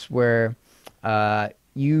backs where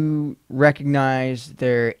you recognize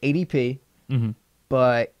their ADP,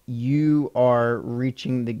 but you are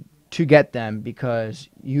reaching to get them because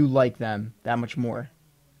you like them that much more?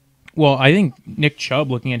 Well, I think Nick Chubb,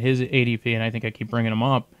 looking at his ADP, and I think I keep bringing him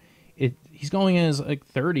up, he's going as like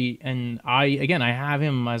 30, and I have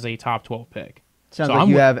him as a top 12 pick. Sounds So like I'm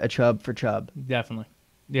you wi- have a Chubb for Chubb. Definitely.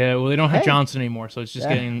 Yeah, well, they don't have Hey. Johnson anymore, so it's just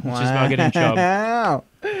it's just about getting Chubb.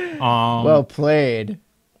 Wow. Well played.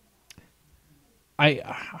 I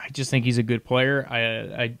just think he's a good player.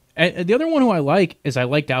 The other one who I like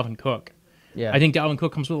Dalvin Cook. Yeah. I think Dalvin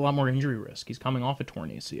Cook comes with a lot more injury risk. He's coming off a torn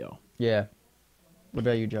ACL. Yeah. What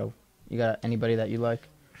about you, Joe? You got anybody that you like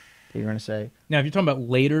that you're going to say? Now, if you're talking about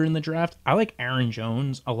later in the draft, I like Aaron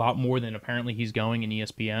Jones a lot more than apparently he's going in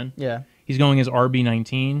ESPN. Yeah. He's going as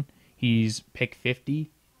RB19. He's pick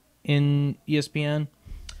 50 in ESPN.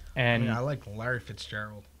 And I like Larry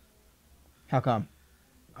Fitzgerald. How come?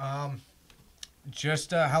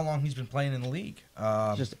 Just how long he's been playing in the league.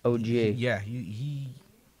 Just OG. Yeah, he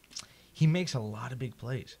makes a lot of big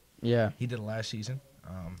plays. Yeah. He did it last season.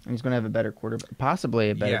 And he's going to have a better quarterback, possibly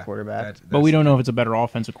a better quarterback. But we don't know if it's a better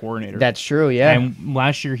offensive coordinator. That's true, yeah. And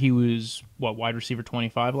last year he was, wide receiver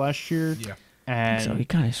 25 last year? Yeah. And So he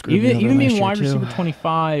kind of screwed even me being over wide last year, receiver too.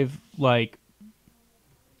 25, like,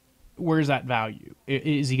 where's that value?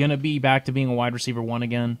 Is he going to be back to being a wide receiver 1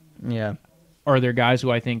 again? Yeah. Are there guys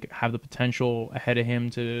who I think have the potential ahead of him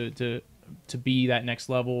to be that next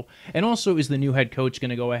level? And also, is the new head coach going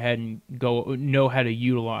to go ahead and know how to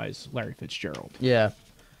utilize Larry Fitzgerald? Yeah.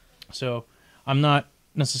 So I'm not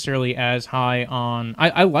necessarily as high on.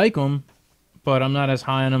 I like him, but I'm not as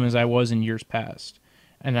high on him as I was in years past.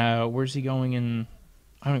 And where's he going in?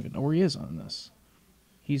 I don't even know where he is on this.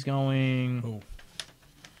 He's going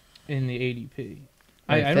in the ADP.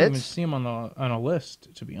 I don't even see him on a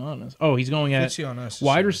list, to be honest. Oh, he's going at Fitzy on us.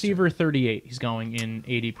 wide receiver 38. He's going in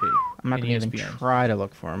ADP. I'm not in going to even ESPN. try to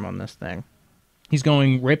look for him on this thing. He's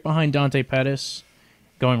going right behind Dante Pettis,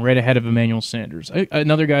 going right ahead of Emmanuel Sanders.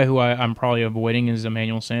 Another guy who I'm probably avoiding is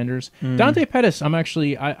Emmanuel Sanders. Dante Pettis,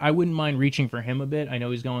 I wouldn't mind reaching for him a bit. I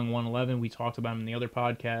know he's going 111. We talked about him in the other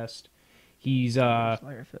podcast. He's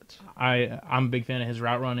Larry Fitz. I'm a big fan of his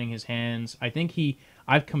route running, his hands. I think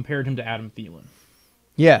I've compared him to Adam Thielen.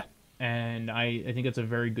 Yeah. And I think that's a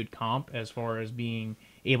very good comp as far as being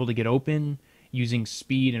able to get open, using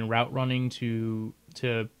speed and route running to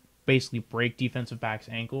basically break defensive backs'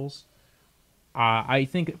 ankles. I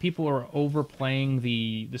think people are overplaying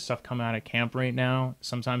the stuff coming out of camp right now.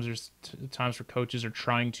 Sometimes there's times where coaches are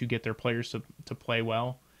trying to get their players to play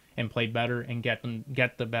well and play better and get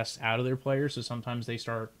the best out of their players. So sometimes they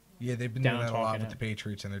start. Yeah, they've been doing that a lot down-talking with the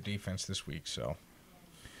Patriots and their defense this week.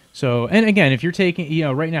 So, and again, if you're taking,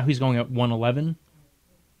 right now he's going at 111.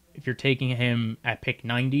 If you're taking him at pick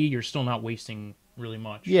 90, you're still not wasting really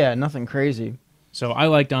much. Yeah, nothing crazy. So I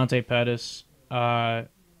like Dante Pettis. Allen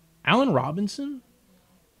Robinson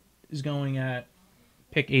is going at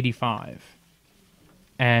pick 85.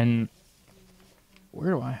 And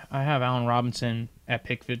where do I have Allen Robinson at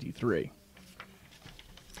pick 53.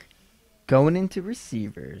 Going into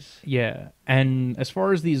receivers. Yeah. And as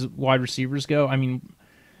far as these wide receivers go, I mean,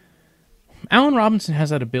 Allen Robinson has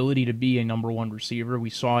that ability to be a number one receiver. We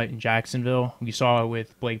saw it in Jacksonville. We saw it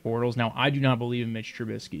with Blake Bortles. Now, I do not believe in Mitch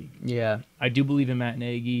Trubisky. Yeah. I do believe in Matt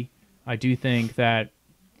Nagy. I do think that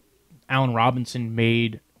Allen Robinson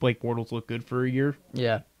made Blake Bortles look good for a year.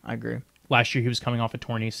 Yeah, I agree. Last year, he was coming off a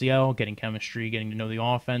torn ACL, getting chemistry, getting to know the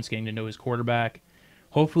offense, getting to know his quarterback.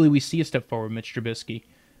 Hopefully, we see a step forward with Mitch Trubisky.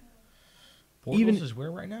 Bortles is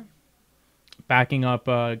where right now? Backing up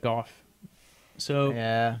Goff. So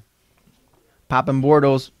Yeah. Popping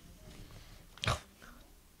Bortles.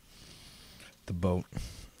 The boat.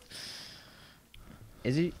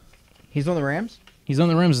 Is he? He's on the Rams? he's on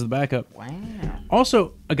the Rams as the backup. Wow.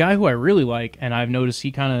 Also, a guy who I really like, and I've noticed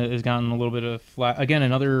he kind of has gotten a little bit of flat. Again,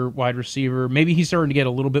 another wide receiver. Maybe he's starting to get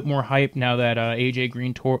a little bit more hype now that A.J.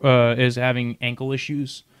 Green is having ankle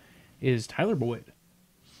issues, is Tyler Boyd.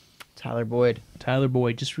 Tyler Boyd. Tyler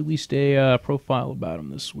Boyd just released a profile about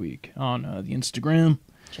him this week on the Instagram.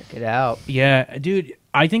 Check it out. Yeah, dude,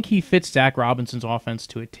 I think he fits Zach Robinson's offense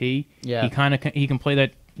to a T. Yeah. He can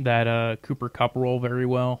play that Cooper Kupp role very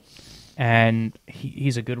well, and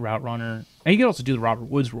he's a good route runner. And he can also do the Robert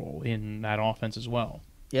Woods role in that offense as well.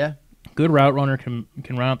 Yeah. Good route runner, can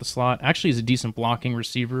run out the slot. Actually, he's a decent blocking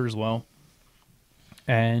receiver as well,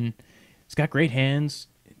 and he's got great hands,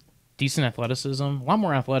 decent athleticism, a lot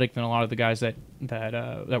more athletic than a lot of the guys that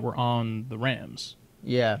were on the Rams.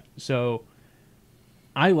 Yeah. So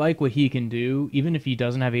I like what he can do, even if he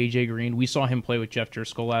doesn't have A.J. Green. We saw him play with Jeff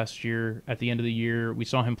Driscoll last year. At the end of the year, we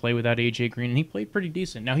saw him play without A.J. Green, and he played pretty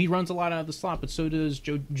decent. Now, he runs a lot out of the slot, but so does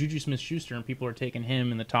Juju Smith-Schuster, and people are taking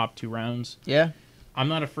him in the top 2 rounds. Yeah. I'm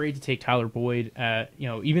not afraid to take Tyler Boyd at,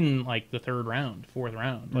 even like the 3rd round, 4th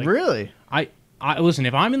round. Like, Really? Listen,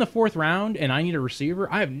 if I'm in the 4th round and I need a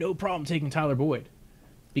receiver, I have no problem taking Tyler Boyd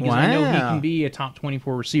because I know he can be a top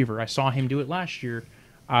 24 receiver. I saw him do it last year.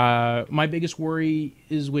 My biggest worry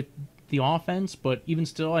is with the offense, but even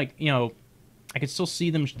still, I could still see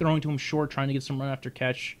them throwing to him short, trying to get some run after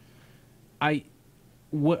catch. I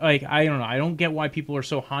don't know. I don't get why people are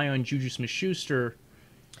so high on Juju Smith-Schuster.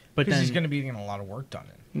 But Because then he's going to be getting a lot of work done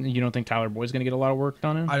in. You don't think Tyler Boyd's going to get a lot of work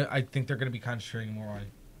done in? I think they're going to be concentrating more on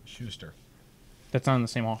Schuster. That's not on the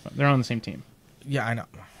same offense. They're on the same team. Yeah, I know.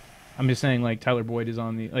 I'm just saying, Tyler Boyd is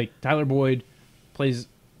on the Tyler Boyd plays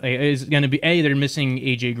is going to be they're missing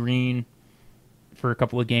AJ Green for a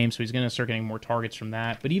couple of games, so he's going to start getting more targets from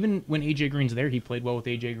that. But even when AJ Green's there, he played well with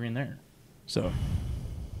AJ Green there. So,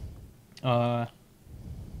 I'm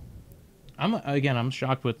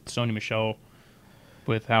shocked with Sony Michel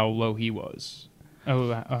with how low he was. How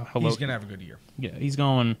low He's going to have a good year. Yeah, he's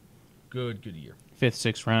going good year. 5th,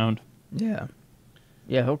 6th round. Yeah.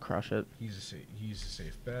 Yeah, he'll crush it. He's a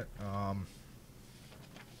safe bet.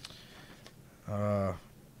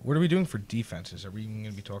 What are we doing for defenses? Are we even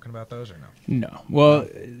going to be talking about those or no? No. Well,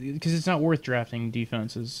 because it's not worth drafting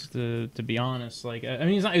defenses, to be honest.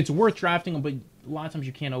 It's worth drafting, but a lot of times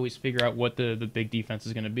you can't always figure out what the big defense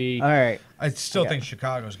is going to be. All right. I still think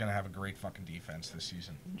Chicago's going to have a great fucking defense this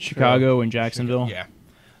season. Chicago and Jacksonville? Yeah.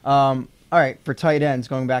 All right, for tight ends,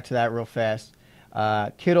 going back to that real fast.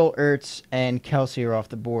 Kittle, Ertz, and Kelsey are off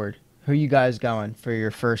the board. Who are you guys going for your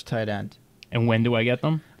first tight end? And when do I get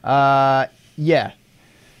them? Yeah.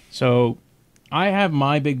 So I have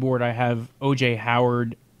my big board. I have O.J.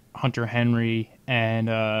 Howard, Hunter Henry, and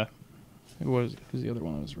who's the other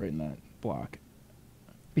one that was right in that block?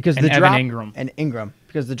 Because and the Evan drop Ingram. And Ingram.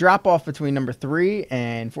 Because the drop off between number 3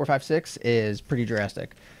 and 4, 5, 6 is pretty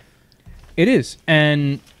drastic. It is,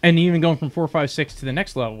 and even going from 4, 5, 6 to the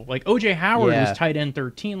next level. O.J. Howard was tight end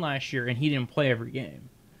 13 last year, and he didn't play every game.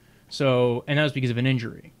 So, and that was because of an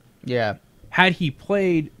injury. Yeah. Had he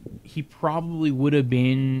played, he probably would have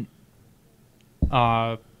been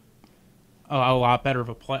a lot better of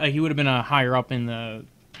a play. He would have been higher up in the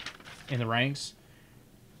ranks.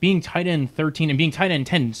 Being tight end 13 and being tight end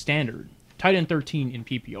 10 in standard, tight end 13 in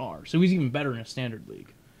PPR, so he's even better in a standard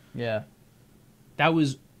league. Yeah. That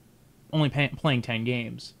was only playing 10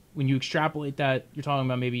 games. When you extrapolate that, you're talking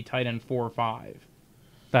about maybe tight end 4 or 5.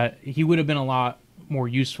 That he would have been a lot more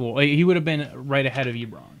useful. He would have been right ahead of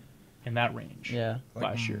Ebron in that range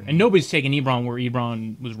last year. And nobody's taken Ebron where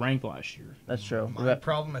Ebron was ranked last year. That's true. My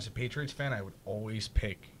problem as a Patriots fan, I would always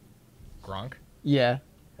pick Gronk. Yeah.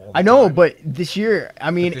 I know, but this year,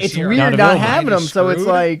 it's weird not having him, so it's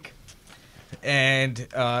like... And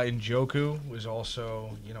Njoku was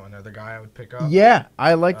also, another guy I would pick up. Yeah,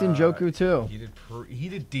 I liked Njoku too. He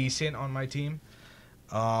did decent on my team.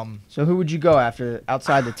 So who would you go after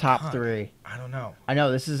outside the top 3? I don't know. I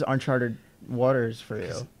know this is uncharted waters for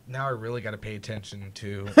you. Now I really got to pay attention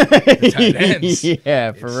to the tight ends.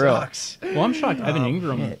 Yeah, for real. Sucks. Well, I'm shocked Evan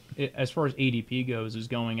Ingram, as far as ADP goes, is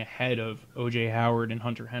going ahead of O.J. Howard and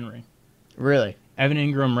Hunter Henry. Really? Evan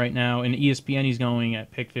Ingram right now, in ESPN, he's going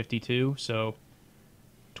at pick 52, so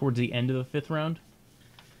towards the end of the 5th round.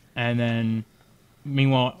 And then,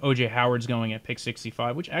 meanwhile, O.J. Howard's going at pick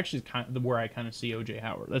 65, which actually is kind of where I kind of see O.J.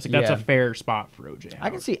 Howard. That's a fair spot for O.J. Howard. I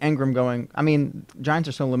can see Ingram going. Giants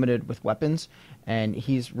are so limited with weapons, and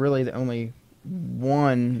he's really the only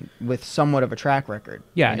one with somewhat of a track record.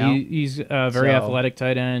 Yeah, he's a very athletic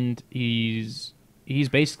tight end. He's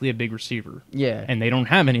basically a big receiver. Yeah. And they don't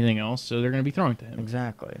have anything else, so they're going to be throwing to him.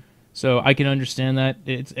 Exactly. So I can understand that.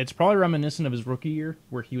 It's probably reminiscent of his rookie year,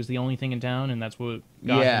 where he was the only thing in town, and that's what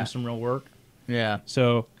got him some real work. Yeah.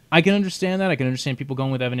 So I can understand that. I can understand people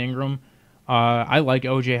going with Evan Ingram. I like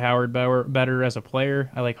O.J. Howard better as a player.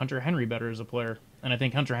 I like Hunter Henry better as a player. And I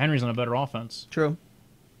think Hunter Henry's on a better offense. True.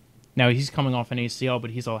 Now, he's coming off an ACL,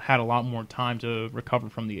 but he's had a lot more time to recover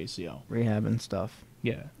from the ACL. Rehab and stuff.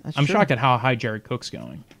 Yeah. That's I'm true. shocked at how high Jared Cook's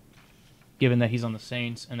going, given that he's on the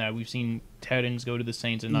Saints and that we've seen tight ends go to the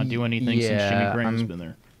Saints and not do anything since Jimmy Graham's been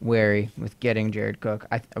there. Wary with getting Jared Cook.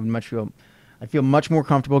 I'd feel much more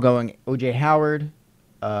comfortable going O.J. Howard,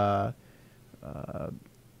 honestly,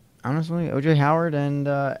 O.J. Howard and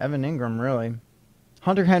Evan Ingram, really.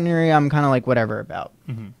 Hunter Henry, I'm kind of like whatever about.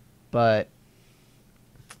 Mm-hmm. But,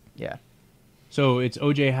 yeah. So it's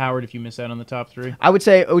O.J. Howard if you miss out on the top 3? I would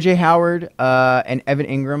say O.J. Howard and Evan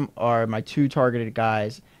Ingram are my 2 targeted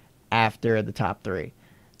guys after the top 3.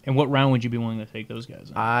 And what round would you be willing to take those guys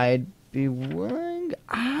in? I'd be willing...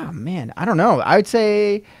 man, I don't know. I would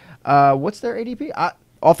say... what's their ADP?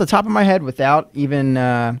 Off the top of my head, without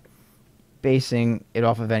even basing it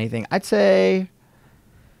off of anything, I'd say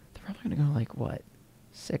they're probably going to go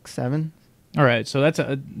 6, 7. All right, so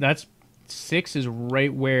that's 6 is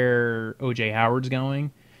right where OJ Howard's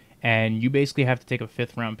going, and you basically have to take a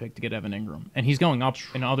 5th round pick to get Evan Ingram, and he's going up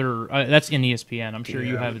in other. That's in ESPN. I'm sure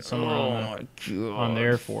you have it somewhere on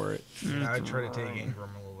there for it. Yeah, I tried to take Ingram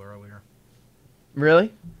a little earlier.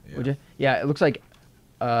 Really? Yeah. Would you? Yeah, it looks like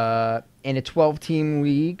in a 12-team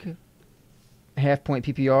league, half-point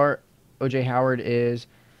PPR, OJ Howard is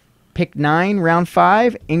pick 9, round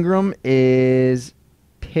 5. Ingram is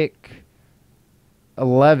pick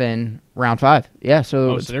 11, round 5. Yeah,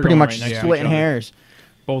 so it's they're pretty going much right next to splitting each other. hairs.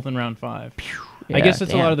 Both in round 5. Yeah, I guess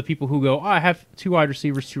that's a damn. lot of the people who go, I have 2 wide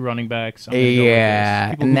receivers, 2 running backs. I'm gonna go with this." Yeah,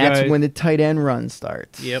 People and who that's guys- when the tight end run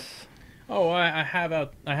starts. Yep. Oh, I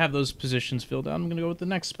have those positions filled out. I'm gonna go with the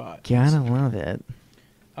next spot. Gotta love it.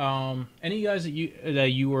 Any guys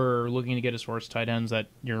that you were looking to get as far as tight ends that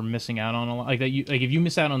you're missing out on a lot, like if you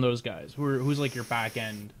miss out on those guys, who's like your back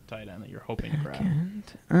end tight end that you're hoping to grab?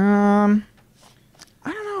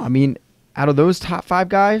 I don't know. I mean, out of those top 5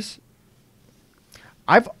 guys,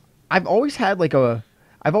 I've always had Ebron.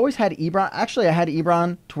 Actually, I had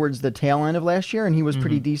Ebron towards the tail end of last year, and he was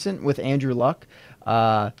pretty decent with Andrew Luck.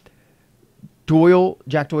 Jack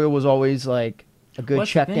Doyle was always like a good Well, that's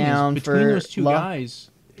check the thing is, down between for those 2 Luck. guys.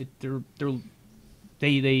 They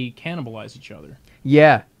cannibalize each other.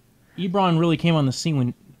 Yeah, Ebron really came on the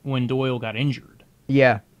scene when Doyle got injured.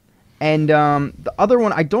 yeah. And the other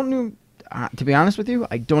one, I don't know. To be honest with you,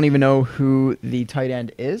 I don't even know who the tight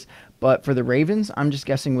end is. But for the Ravens, I'm just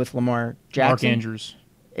guessing with Lamar Jackson. Mark Andrews.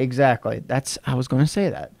 Exactly. I was going to say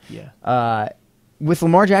that. Yeah. With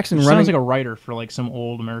Lamar Jackson He running, sounds like a writer for like some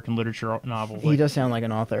old American literature novel. he does sound like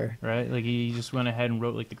an author. Right? Like he just went ahead and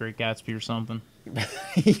wrote like The Great Gatsby or something.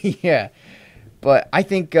 Yeah. But I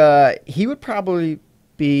think he would probably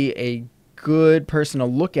be a good person to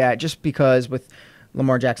look at just because with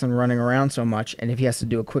Lamar Jackson running around so much, and if he has to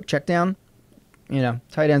do a quick check down,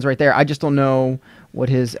 tight end's right there. I just don't know what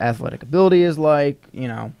his athletic ability is like,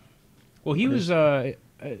 Well, he was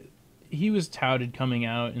touted coming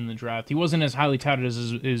out in the draft. He wasn't as highly touted as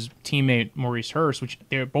his teammate Maurice Hurst, which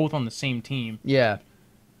they're both on the same team. Yeah.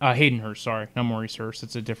 Hayden Hurst, sorry, not Maurice Hurst.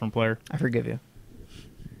 It's a different player. I forgive you.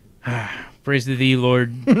 Praise to thee,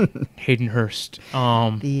 Lord Hayden Hurst.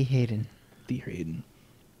 The Hayden. The Hayden.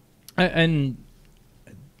 And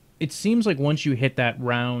it seems like once you hit that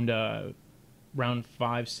round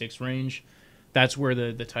 5-6 range, that's where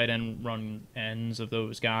the tight end run ends of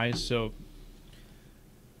those guys. So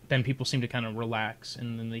then people seem to kind of relax,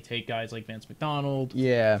 and then they take guys like Vance McDonald,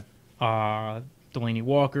 Yeah. Delaney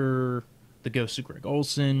Walker, the ghost of Greg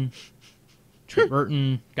Olson, Trey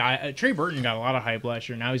Burton. Trey Burton got a lot of hype last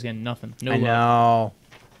year. Now he's getting nothing. No I love. know.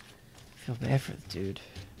 I feel bad for the dude.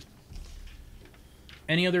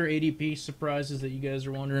 Any other ADP surprises that you guys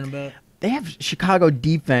are wondering about? They have Chicago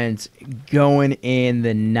defense going in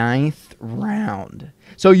the 9th round.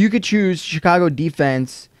 So you could choose Chicago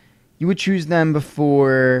defense. You would choose them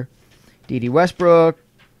before D.D. Westbrook,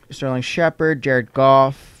 Sterling Shepard, Jared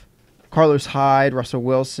Goff, Carlos Hyde, Russell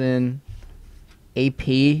Wilson,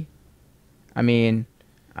 AP. I mean,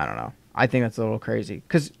 I don't know. I think that's a little crazy.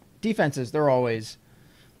 Because defenses, they're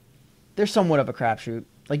somewhat of a crapshoot.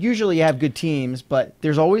 Like, usually you have good teams, but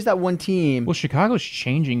there's always that one team. Well, Chicago's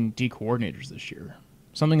changing D coordinators this year.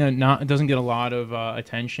 Something that doesn't get a lot of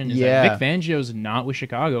attention is that Vic Fangio's not with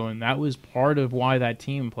Chicago, and that was part of why that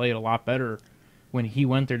team played a lot better when he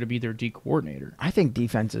went there to be their D coordinator. I think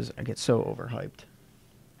defenses get so overhyped.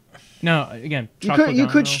 Now, again, You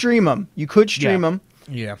could stream them. You could stream them.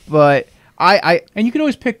 Yeah. But and you can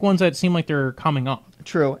always pick ones that seem like they're coming up.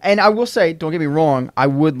 True. And I will say, don't get me wrong, I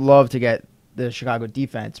would love to get the Chicago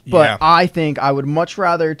defense, but Yeah. I think I would much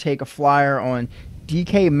rather take a flyer on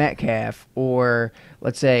DK Metcalf or,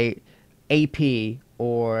 let's say, AP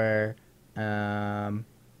or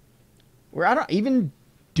even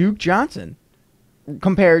Duke Johnson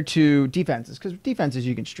compared to defenses, because defenses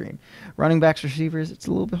you can stream. Running backs, receivers, it's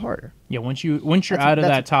a little bit harder. Yeah, once you're out of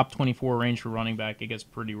that top 24 range for running back, it gets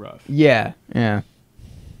pretty rough. Yeah.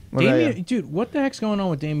 What about you? Dude, what the heck's going on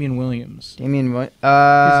with Damian Williams? Damian what?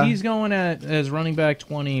 Because he's going as running back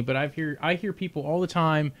 20, but I hear people all the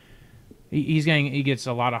time. He gets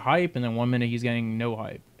a lot of hype, and then 1 minute he's getting no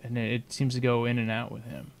hype, and it seems to go in and out with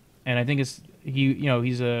him. And I think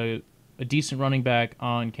he's a decent running back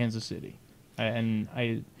on Kansas City, and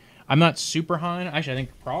I'm not super high. Actually, I think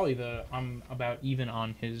probably I'm about even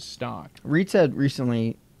on his stock. Reed said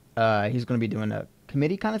recently he's going to be doing a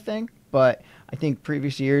committee kind of thing, but I think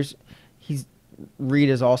previous years Reed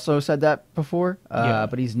has also said that before,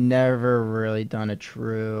 but he's never really done a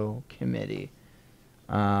true committee.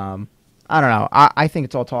 I don't know. I think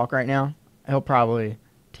it's all talk right now. He'll probably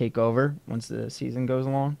take over once the season goes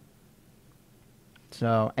along.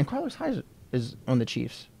 So, and Carlos Hyde is on the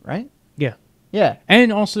Chiefs, right? Yeah. Yeah.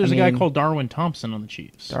 And also there's a guy called Darwin Thompson on the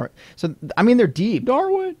Chiefs. So, I mean, they're deep.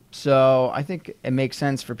 Darwin. So, I think it makes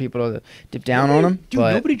sense for people to dip down on them. Dude,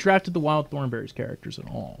 nobody drafted the Wild Thornberrys characters at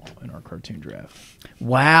all in our cartoon draft.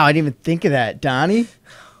 Wow, I didn't even think of that, Donnie.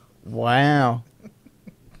 Wow.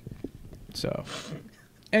 So,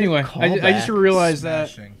 anyway, I just realized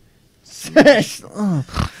Smashing.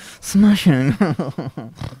 Smashing.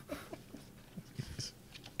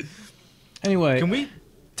 Anyway. Can we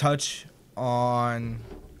touch on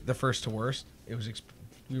the first to worst? It was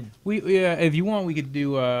yeah, if you want, we could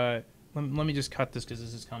do. Let me just cut this because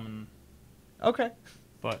this is coming. okay.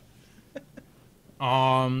 But,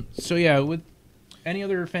 so yeah, with any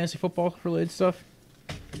other fantasy football related stuff?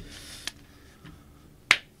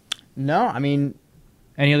 No, I mean,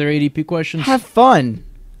 Any other ADP questions? have fun.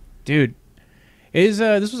 Dude, this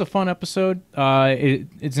was a fun episode.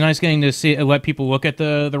 It's nice getting to let people look at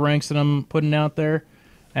the ranks that I'm putting out there,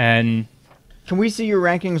 and Can we see your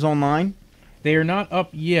rankings online? they are not up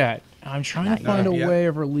yet. I'm trying to find a yet. way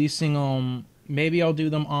of releasing them. Maybe I'll do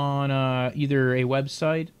them on either a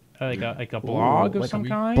website, like a blog of like some a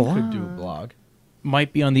kind. Could do a blog.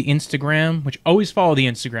 Might be on the Instagram, which always follow the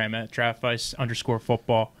Instagram at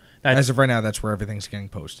Draftvice_football. As of right now, that's where everything's getting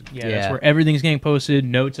posted. Yeah, Yeah. that's where everything's getting posted.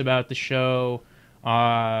 Notes about the show,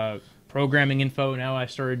 programming info. Now I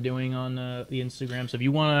started doing on the Instagram. So if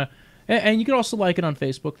you want to, and you can also like it on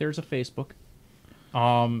Facebook. There's a Facebook.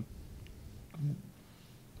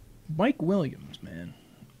 Mike Williams, man,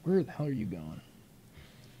 where the hell are you going?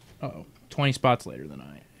 20 spots later than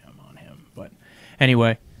I am on him. But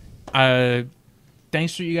anyway,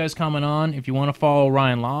 thanks for you guys coming on. If you want to follow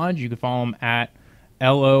Ryan Lodge, you can follow him at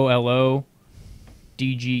LOLODGE.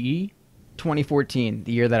 2014,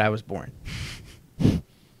 the year that I was born.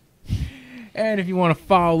 And if you want to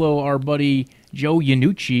follow our buddy Joe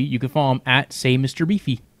Yannucci, you can follow him at Say Mr.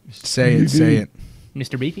 Beefy. Say it.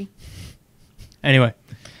 Mr. Beefy? Anyway.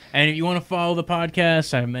 And if you want to follow the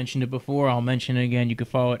podcast, I mentioned it before, I'll mention it again. You can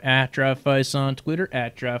follow it at Draftvice on Twitter,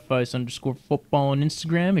 at Draftvice_football on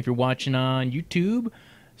Instagram. If you're watching on YouTube,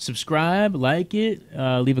 subscribe, like it,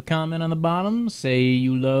 leave a comment on the bottom, say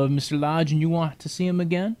you love Mr. Lodge and you want to see him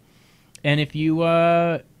again. And if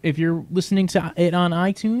you're listening to it on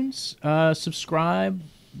iTunes, subscribe,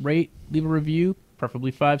 rate, leave a review,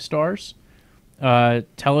 preferably 5 stars.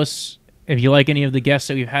 Tell us if you like any of the guests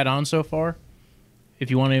that we've had on so far. If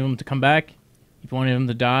you want any of them to come back, if you want any of them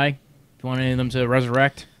to die, if you want any of them to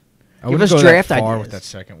resurrect. I Give wouldn't us go that draft far ideas. with that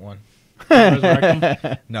second one. Resurrect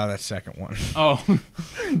them. No, that second one. Oh,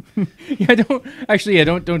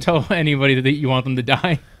 don't tell anybody that you want them to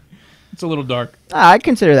die. It's a little dark. I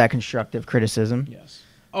consider that constructive criticism. Yes.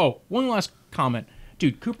 Oh, one last comment,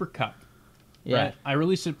 dude. Cooper Kupp. Yeah. Right? I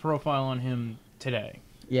released a profile on him today,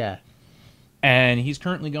 Yeah. and he's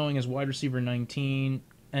currently going as wide receiver 19,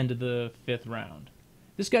 end of the 5th round.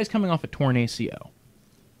 This guy's coming off a torn ACL.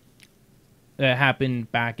 That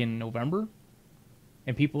happened back in November,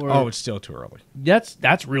 and people are. Oh, it's still too early. That's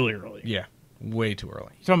really early. Yeah, way too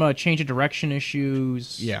early. You're talking about change of direction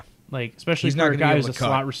issues. Yeah. Like, especially He's for not a gonna be guy able who's a to cut.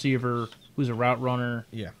 slot receiver, who's a route runner.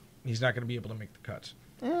 Yeah, he's not going to be able to make the cuts.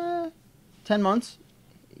 10 months.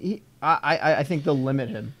 I think they'll limit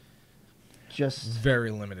him. Just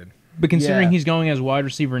Very limited. But considering Yeah. he's going as wide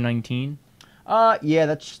receiver 19, yeah,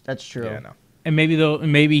 that's true. Yeah, no. and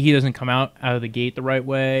maybe he doesn't come out of the gate the right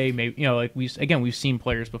way. Maybe like we've seen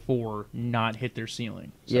players before not hit their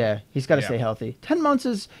ceiling. So, Yeah, he's got to Yeah. stay healthy. 10 months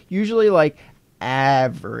is usually like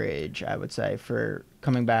average, I would say, for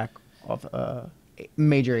coming back off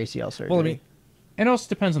major ACL surgery. Well, I mean, and it also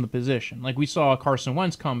depends on the position. Like we saw Carson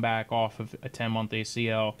Wentz come back off of a 10-month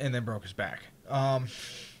ACL. and then broke his back.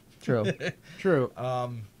 True. True.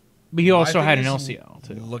 But he also my had an thing is, LCL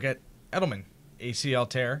too. Look at Edelman, ACL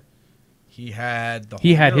tear. He had the whole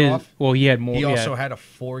He had year his. off. Well, he had more. He yeah. also had a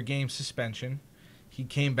 4-game suspension. He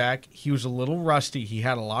came back. He was a little rusty. He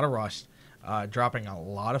had a lot of rust, dropping a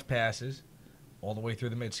lot of passes all the way through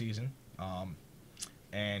the midseason.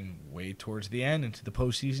 And way towards the end into the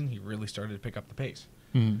postseason, he really started to pick up the pace.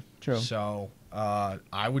 True. So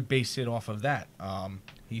I would base it off of that.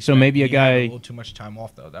 So maybe a he had guy- a little too much time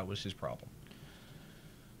off, though. That was his problem.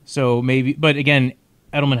 So maybe, but again,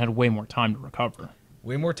 Edelman had way more time to recover.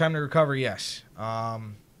 Way more time to recover, yes.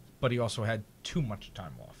 But he also had too much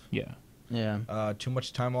time off. Yeah. Yeah. Too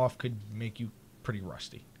much time off could make you pretty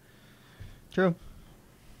rusty. True.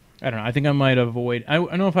 I don't know. I think I might avoid. I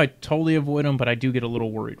don't know if I totally avoid him, but I do get a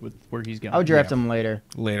little worried with where he's going. I would draft Yeah. him later.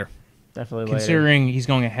 Later. Definitely later. Considering he's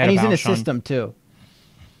going ahead And he's of in a Alshon. system, too.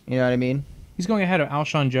 You know what I mean? He's going ahead of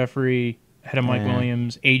Alshon Jeffrey, ahead of Mike Yeah.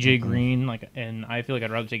 Williams, AJ Green, and I feel like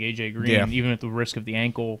I'd rather take AJ Green, even at the risk of the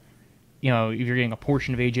ankle. You know, if you're getting a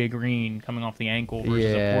portion of AJ Green coming off the ankle versus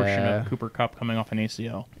a portion Yeah. of Cooper Kupp coming off an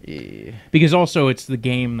ACL. Yeah. Because also it's the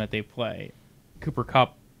game that they play. Cooper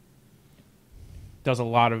Kupp does a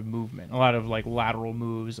lot of movement, a lot of like lateral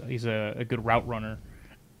moves. He's a good route runner.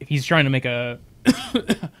 If he's trying to make a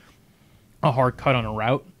a hard cut on a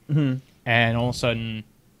route, and all of a sudden,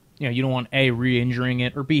 you know, you don't want A, re-injuring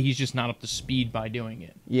it, or B, he's just not up to speed by doing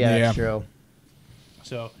it. Yeah, Yeah. that's true.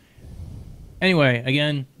 So, anyway,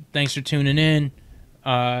 again, thanks for tuning in.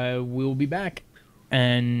 We'll be back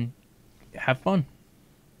and have fun.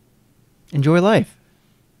 Enjoy life.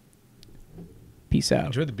 Peace out.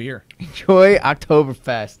 Enjoy the beer. Enjoy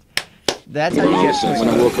Oktoberfest. That's how you get When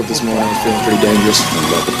I woke up this morning, I was feeling pretty dangerous.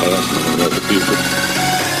 About the past and about the future.